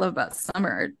 one thing I love about summer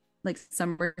are like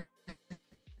summer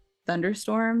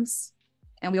thunderstorms,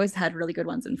 and we always had really good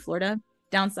ones in Florida.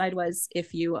 Downside was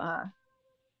if you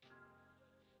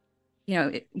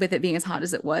with it being as hot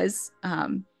as it was,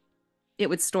 it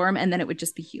would storm and then it would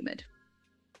just be humid.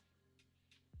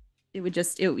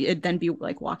 It'd then be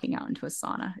like walking out into a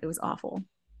sauna. It was awful.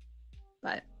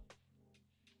 But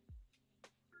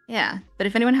yeah, but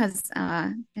if anyone has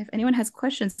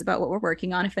questions about what we're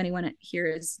working on, if anyone here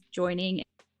is joining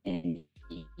and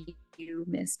you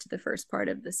missed the first part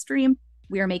of the stream,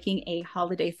 we are making a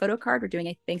holiday photo card. We're doing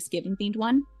a Thanksgiving themed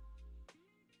one.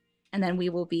 And then we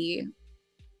will be, I'm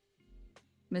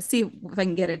gonna see if I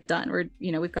can get it done.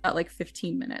 We've got like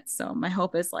 15 minutes. So my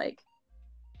hope is like,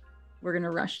 we're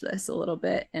gonna rush this a little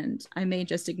bit, and I may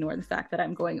just ignore the fact that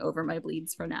I'm going over my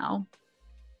bleeds for now.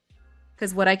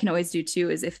 Because what I can always do too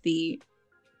is if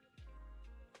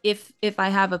I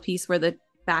have a piece where the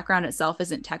background itself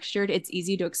isn't textured, it's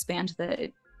easy to expand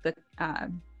the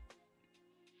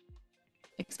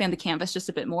canvas just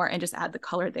a bit more and just add the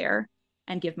color there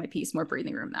and give my piece more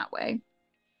breathing room that way.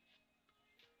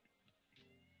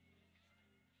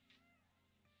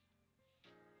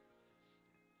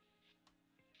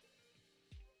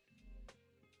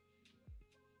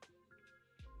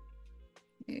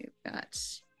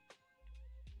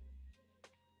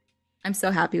 I'm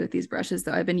so happy with these brushes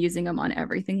though. I've been using them on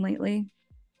everything lately.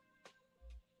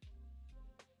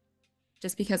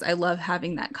 Just because I love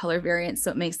having that color variance,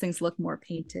 so it makes things look more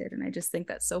painted. And I just think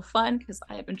that's so fun because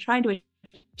I have been trying to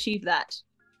achieve that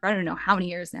for I don't know how many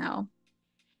years now.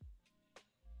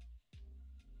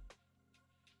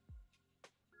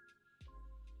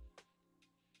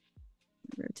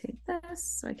 Rotate this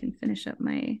so I can finish up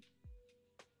my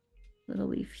little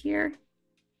leaf here.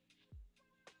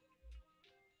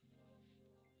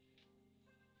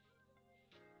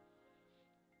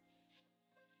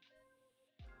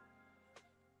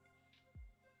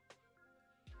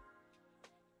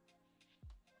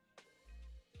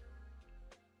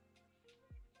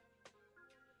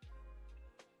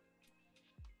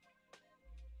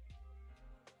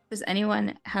 Does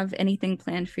anyone have anything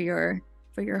planned for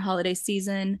your holiday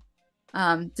season?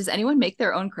 Does anyone make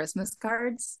their own Christmas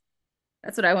cards?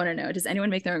 That's what I want to know. Does anyone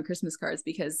make their own Christmas cards?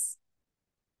 Because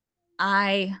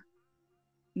I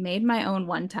made my own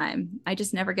one time. I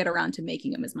just never get around to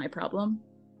making them is my problem.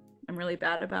 I'm really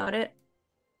bad about it.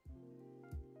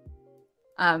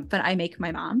 But I make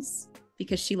my mom's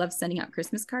because she loves sending out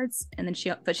Christmas cards. And then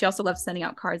she also loves sending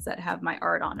out cards that have my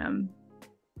art on them.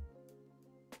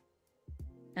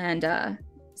 And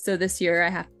so this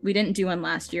year we didn't do one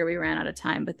last year. We ran out of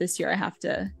time, but this year I have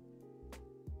to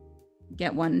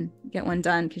get one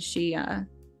done because she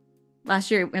last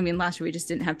year we just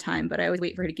didn't have time, but I always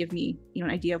wait for her to give me,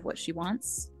 an idea of what she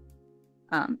wants.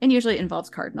 And usually it involves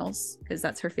cardinals because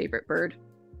that's her favorite bird.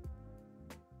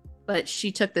 But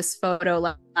she took this photo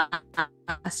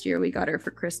last year. We got her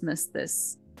for Christmas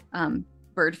this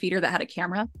bird feeder that had a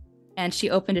camera, and she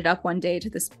opened it up one day to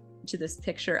this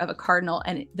picture of a cardinal,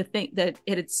 and it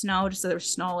had snowed, so there was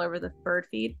snow all over the bird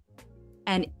feed,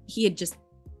 and he had just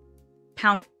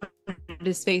pounded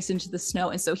his face into the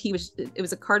snow, and so it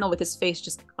was a cardinal with his face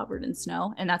just covered in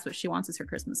snow, and that's what she wants as her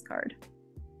Christmas card.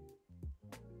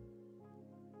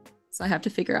 So I have to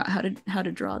figure out how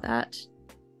to draw that.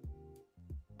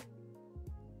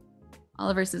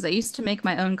 Oliver says, I used to make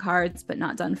my own cards, but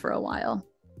not done for a while.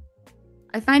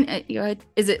 I find,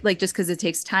 is it like just because it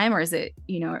takes time, or is it,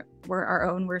 we're our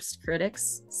own worst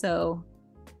critics? So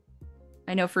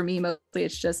I know for me, mostly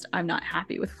it's just I'm not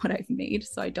happy with what I've made,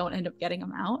 so I don't end up getting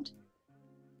them out.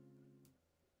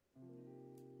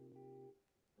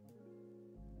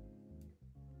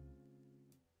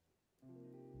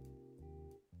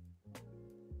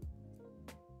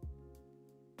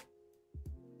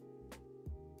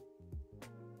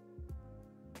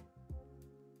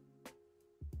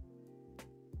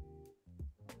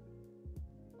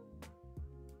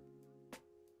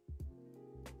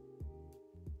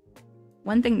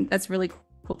 One thing that's really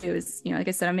cool too is, like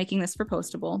I said, I'm making this for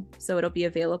Postable, so it'll be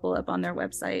available up on their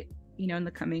website, in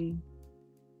the coming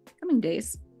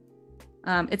days.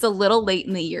 It's a little late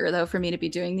in the year though for me to be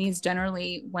doing these.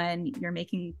 Generally, when you're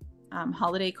making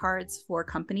holiday cards for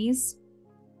companies,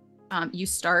 you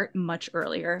start much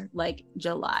earlier, like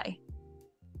July.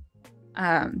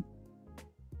 I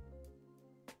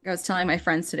was telling my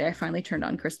friends today, I finally turned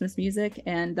on Christmas music,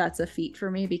 and that's a feat for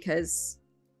me because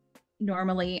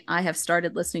normally I have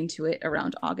started listening to it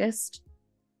around August.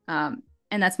 And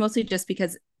that's mostly just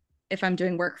because if I'm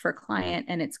doing work for a client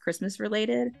and it's Christmas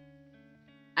related,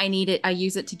 I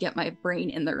use it to get my brain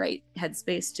in the right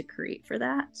headspace to create for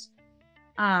that.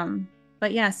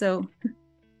 But yeah, so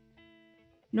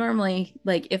normally,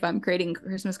 like if I'm creating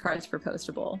Christmas cards for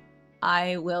Postable,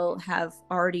 I will have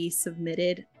already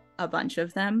submitted a bunch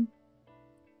of them.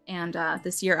 And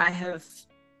this year I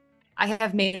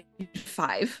have made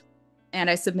 5. And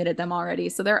I submitted them already,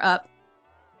 so they're up,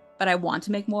 but I want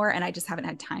to make more, and I just haven't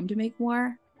had time to make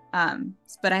more.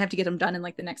 But I have to get them done in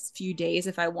like the next few days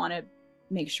if I want to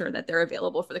make sure that they're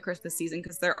available for the Christmas season,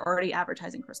 because they're already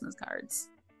advertising Christmas cards.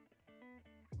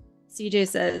 CJ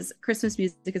says Christmas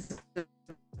music is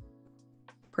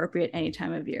appropriate any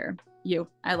time of year.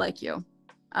 I like you.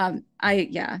 I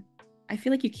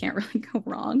feel like you can't really go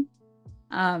wrong.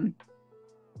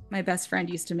 My best friend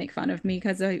used to make fun of me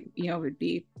because it would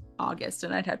be August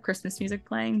and I'd have Christmas music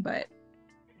playing, but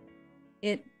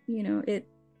it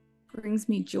brings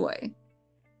me joy.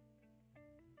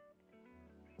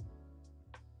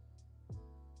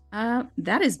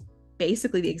 That is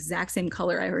basically the exact same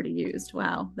color I already used.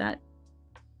 Wow,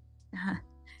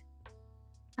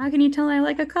 how can you tell I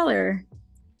like a color?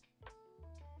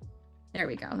 There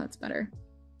we go, that's better.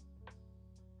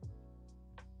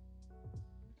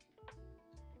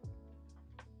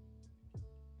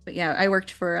 But yeah, I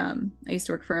used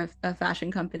to work for a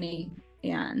fashion company,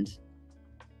 and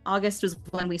August was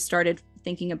when we started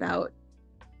thinking about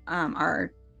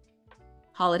our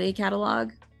holiday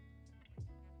catalog.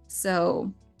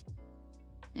 So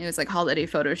it was like holiday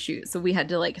photo shoot. So we had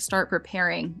to like start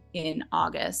preparing in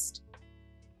August.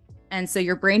 And so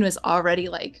your brain was already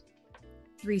like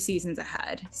 3 seasons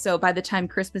ahead. So by the time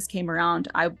Christmas came around,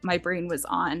 my brain was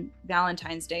on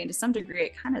Valentine's Day, and to some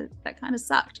degree that kind of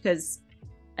sucked, because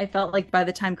I felt like by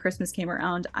the time Christmas came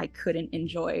around, I couldn't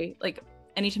enjoy, like,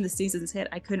 anytime the seasons hit,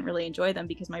 I couldn't really enjoy them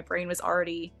because my brain was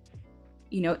already,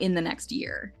 in the next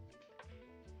year.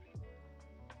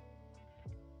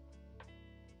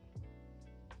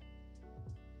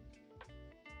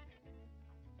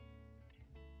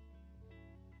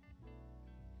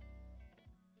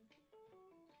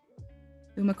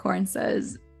 Umacorn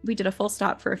says, we did a full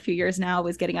stop for a few years now. It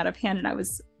was getting out of hand, and I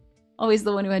was always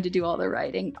the one who had to do all the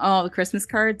writing. Oh, the Christmas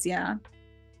cards, yeah.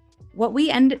 What we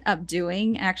ended up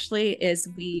doing actually is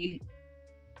we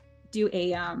do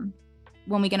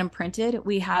when we get them printed,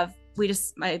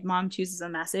 my mom chooses a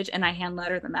message and I hand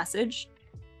letter the message,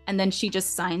 and then she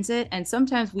just signs it. And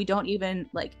sometimes we don't even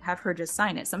like have her just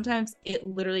sign it. Sometimes it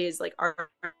literally is like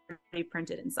already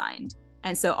printed and signed.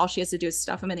 And so all she has to do is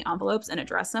stuff them in the envelopes and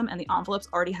address them, and the envelopes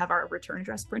already have our return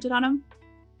address printed on them.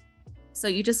 So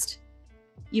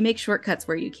you make shortcuts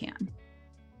where you can.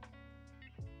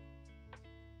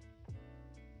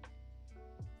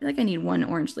 I feel like I need one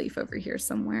orange leaf over here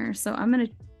somewhere. So I'm going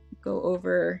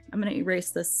to erase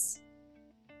this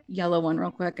yellow one real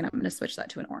quick, and I'm going to switch that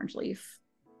to an orange leaf.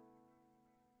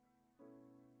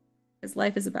 Because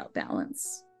life is about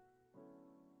balance.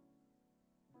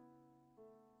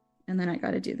 And then I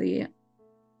got to do the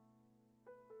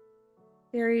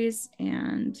berries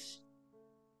and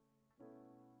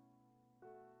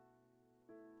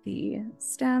the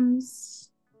stems.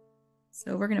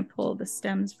 So we're going to pull the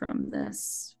stems from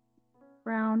this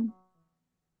brown.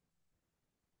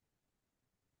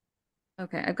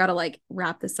 Okay, I've got to like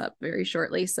wrap this up very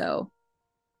shortly. So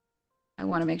I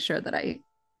want to make sure that I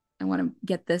want to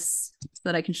get this so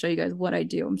that I can show you guys what I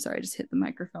do. I'm sorry, I just hit the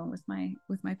microphone with my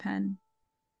pen.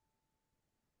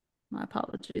 My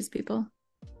apologies, people.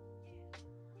 So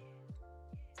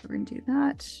we're going to do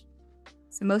that.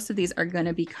 So most of these are going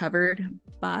to be covered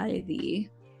by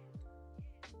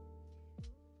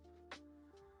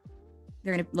they're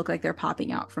going to look like they're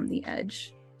popping out from the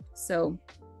edge. So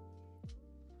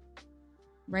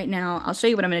right now I'll show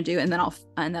you what I'm going to do, and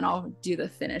then I'll do the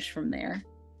finish from there.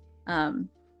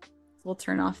 We'll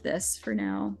turn off this for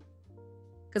now,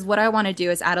 because what I want to do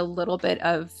is add a little bit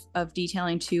of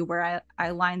detailing too, where I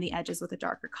line the edges with a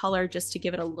darker color just to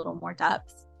give it a little more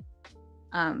depth.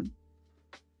 And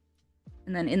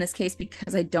then in this case,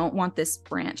 because I don't want this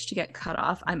branch to get cut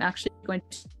off, I'm actually going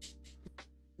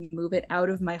to move it out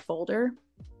of my folder.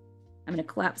 I'm going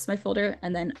to collapse my folder,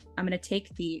 and then I'm going to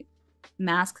take the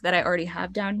mask that I already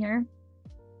have down here.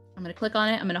 I'm going to click on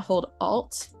it. I'm going to hold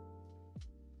Alt,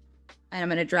 and I'm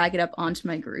going to drag it up onto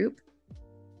my group.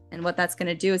 And what that's going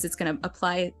to do is it's going to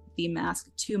apply the mask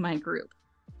to my group.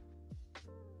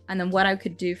 And then what I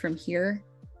could do from here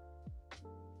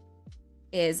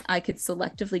is I could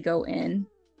selectively go in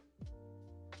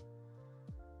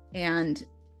and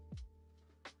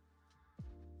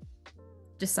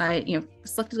decide,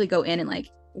 selectively go in and like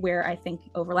where I think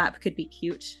overlap could be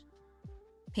cute,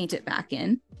 paint it back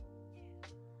in.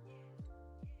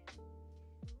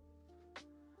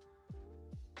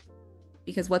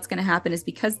 Because what's going to happen is,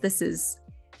 because this is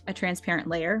a transparent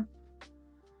layer,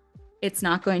 it's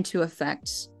not going to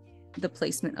affect the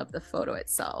placement of the photo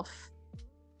itself.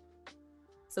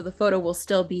 So the photo will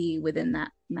still be within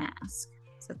that mask.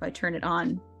 So if I turn it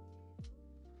on,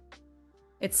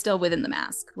 it's still within the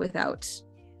mask without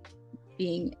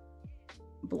being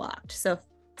blocked. So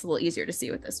it's a little easier to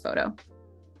see with this photo.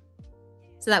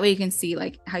 So that way you can see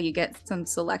like how you get some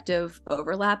selective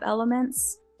overlap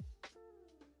elements.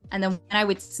 And then when I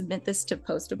would submit this to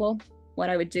Postable, what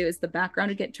I would do is the background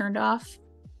would get turned off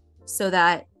so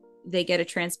that they get a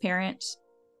transparent,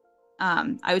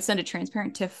 I would send a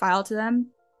transparent TIFF file to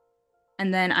them.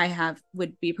 And then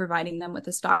would be providing them with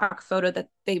a stock photo that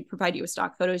they provide you with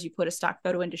stock photos. You put a stock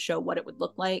photo in to show what it would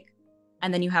look like.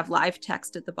 And then you have live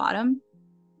text at the bottom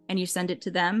and you send it to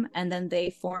them and then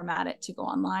they format it to go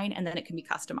online and then it can be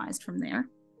customized from there.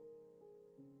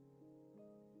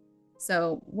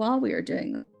 So while we were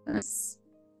doing this,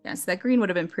 yes, that green would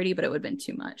have been pretty, but it would have been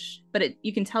too much. But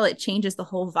you can tell it changes the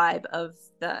whole vibe of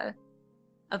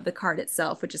the card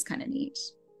itself, which is kind of neat.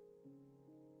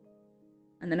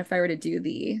 And then if I were to do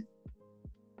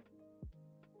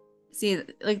see,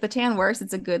 like the tan works,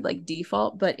 it's a good like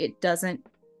default, but it doesn't,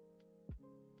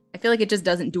 I feel like it just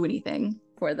doesn't do anything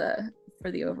for the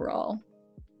overall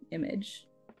image.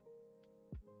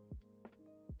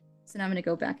 So now I'm gonna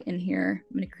go back in here.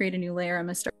 I'm gonna create a new layer. I'm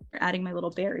gonna start adding my little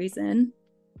berries in.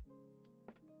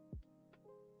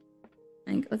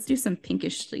 And let's do some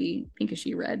pinkishy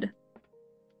red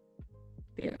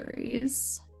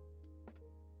berries.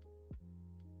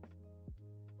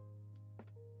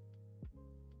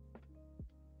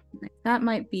 That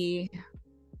might be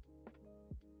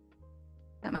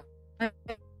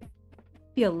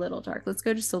a little dark. Let's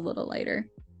go just a little lighter.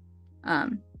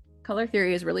 Color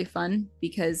theory is really fun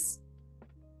because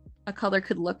a color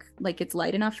could look like it's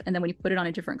light enough, and then when you put it on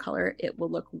a different color, it will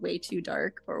look way too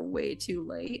dark or way too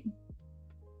light.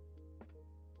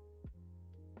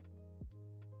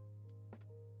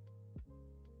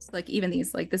 It's like even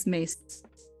these, like this may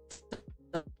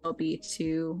still be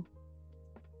too.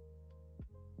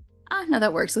 No,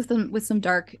 that works with some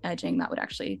dark edging. That would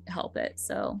actually help it.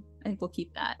 So I think we'll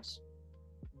keep that.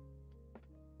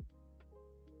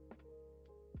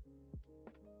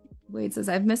 Wade says,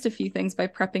 I've missed a few things by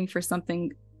prepping for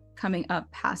something coming up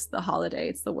past the holiday.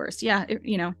 It's the worst. Yeah,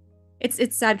 you know,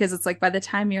 it's sad because it's like by the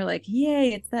time you're like,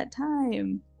 yay, it's that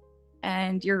time,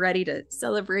 and you're ready to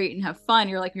celebrate and have fun,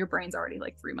 you're like, your brain's already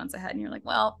like 3 months ahead, and you're like,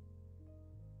 well.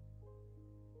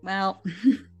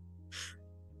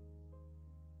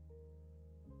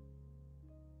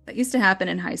 That used to happen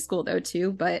in high school though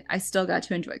too, but I still got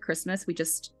to enjoy Christmas. We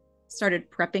just started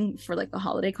prepping for like the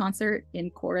holiday concert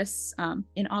in chorus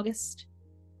in August.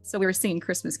 So we were singing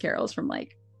Christmas carols from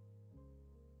like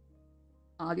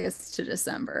August to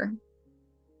December,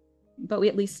 but we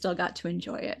at least still got to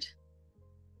enjoy it.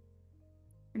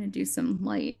 We're gonna do some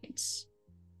light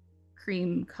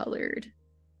cream colored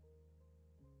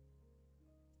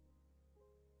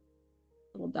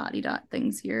little dotty dot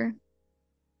things here.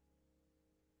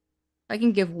 I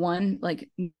can give one like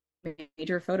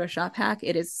major Photoshop hack.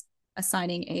 It is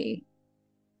assigning a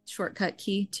shortcut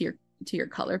key to your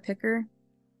color picker,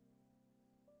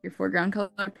 your foreground color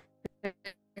picker,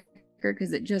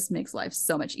 because it just makes life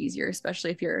so much easier,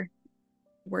 especially if you're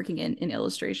working in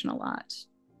illustration a lot.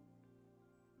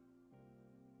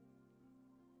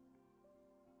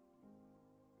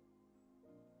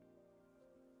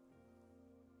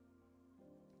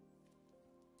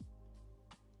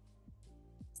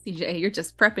 CJ, you're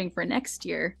just prepping for next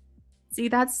year. See,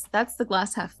 that's the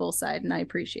glass half full side, and I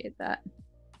appreciate that.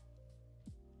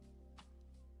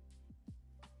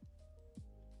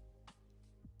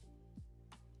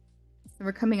 So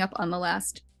we're coming up on the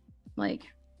last, like,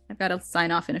 I've got to sign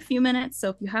off in a few minutes.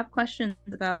 So if you have questions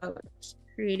about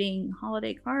creating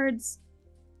holiday cards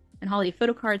and holiday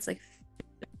photo cards, like,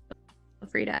 feel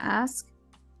free to ask.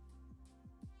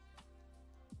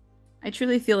 I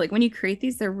truly feel like when you create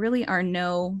these, there really are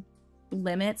no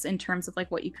limits in terms of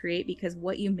like what you create, because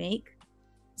what you make,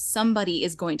 somebody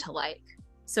is going to like.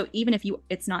 So even if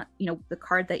it's not, you know, the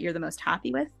card that you're the most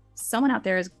happy with, someone out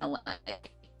there is gonna like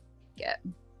it.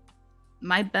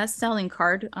 My best-selling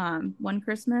card one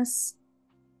Christmas,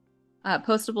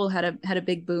 Postable had a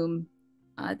big boom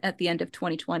at the end of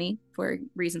 2020 for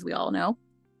reasons we all know,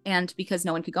 and because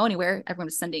no one could go anywhere, everyone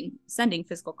was sending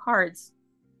physical cards.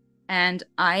 And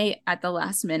I, at the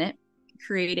last minute,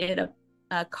 created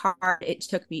a card. It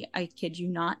took me, I kid you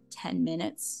not, 10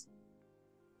 minutes.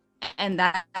 And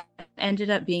that ended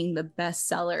up being the best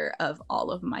seller of all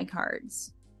of my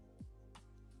cards.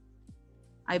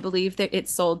 I believe that it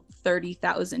sold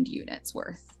 30,000 units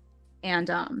worth. And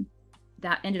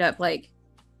that ended up like,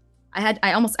 I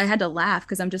had to laugh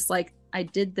because I'm just like,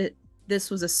 this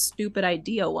was a stupid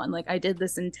idea one. Like I did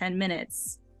this in 10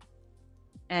 minutes.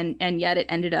 And yet it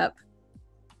ended up,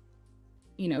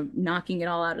 you know, knocking it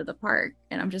all out of the park.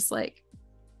 And I'm just like,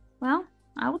 well,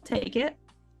 I will take it.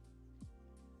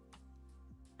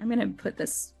 I'm going to put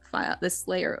this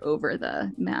layer over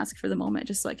the mask for the moment,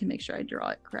 just so I can make sure I draw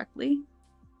it correctly.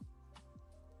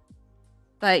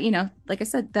 But, you know, like I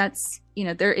said, that's, you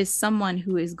know, there is someone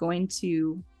who is going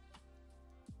to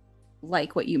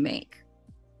like what you make.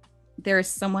 There is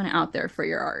someone out there for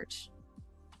your art,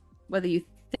 whether you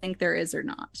think there is or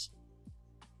not.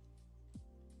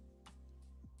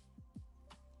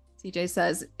 CJ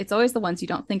says, it's always the ones you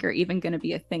don't think are even going to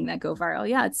be a thing that go viral.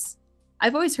 Yeah,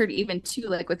 I've always heard even too,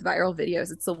 like with viral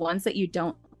videos, it's the ones that you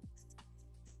don't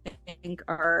think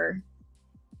are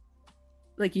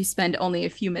like you spend only a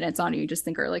few minutes on, and you just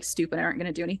think are like stupid and aren't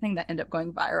going to do anything, that end up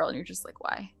going viral. And you're just like,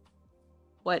 why?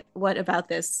 What about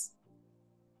this,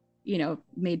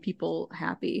 made people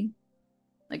happy?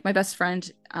 Like my best friend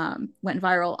went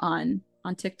viral on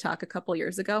TikTok a couple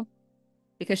years ago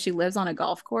because she lives on a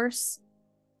golf course.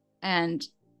 And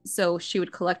so she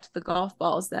would collect the golf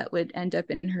balls that would end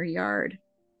up in her yard.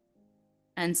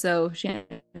 And so she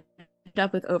ended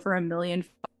up with over 1 million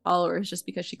followers just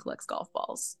because she collects golf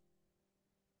balls.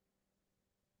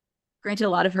 Granted, a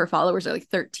lot of her followers are like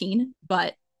 13,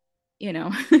 but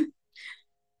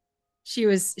she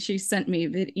sent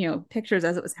me pictures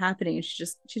as it was happening, and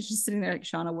she's just sitting there like,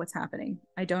 Shauna, what's happening?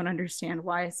 I don't understand.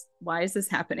 Why is this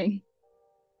happening?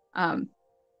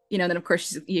 Then of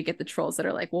course you get the trolls that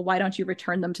are like, well, why don't you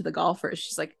return them to the golfers?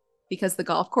 She's like, because the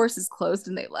golf course is closed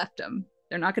and they left them.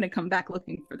 They're not going to come back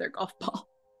looking for their golf ball.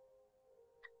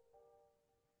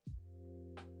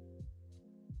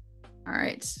 All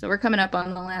right, so we're coming up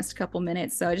on the last couple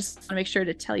minutes. So I just want to make sure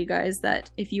to tell you guys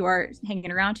that if you are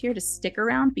hanging around here, to stick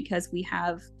around, because we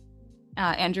have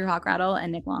Andrew Hockrattle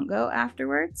and Nick Longo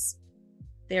afterwards.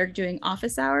 They're doing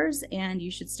office hours, and you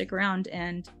should stick around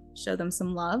and show them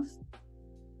some love.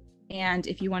 And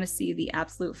if you want to see the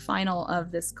absolute final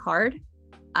of this card,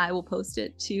 I will post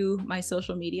it to my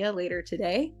social media later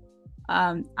today.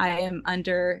 I am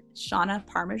under Shauna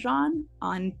Parmesan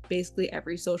on basically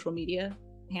every social media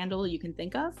handle you can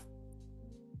think of,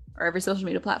 or every social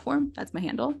media platform. That's my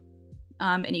handle.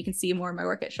 And you can see more of my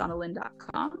work at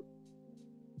shaunalynn.com.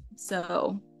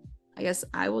 So I guess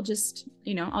I will just,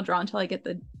 I'll draw until I get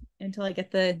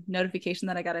the notification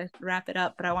that I got to wrap it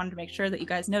up. But I wanted to make sure that you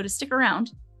guys know to stick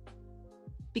around,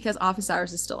 because office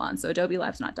hours is still on. So Adobe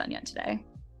Live's not done yet today.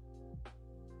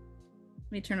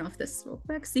 Let me turn off this real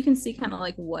quick so you can see kind of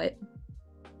like what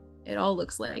it all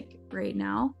looks like right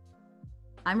now.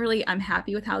 I'm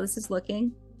happy with how this is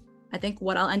looking. I think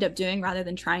what I'll end up doing, rather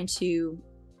than trying to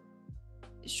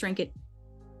shrink it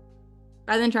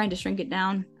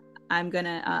down, I'm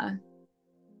gonna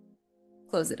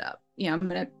close it up. I'm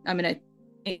gonna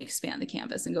expand the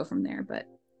canvas and go from there. But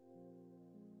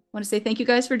I want to say thank you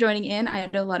guys for joining in. I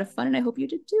had a lot of fun, and I hope you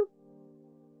did too.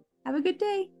 Have a good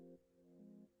day.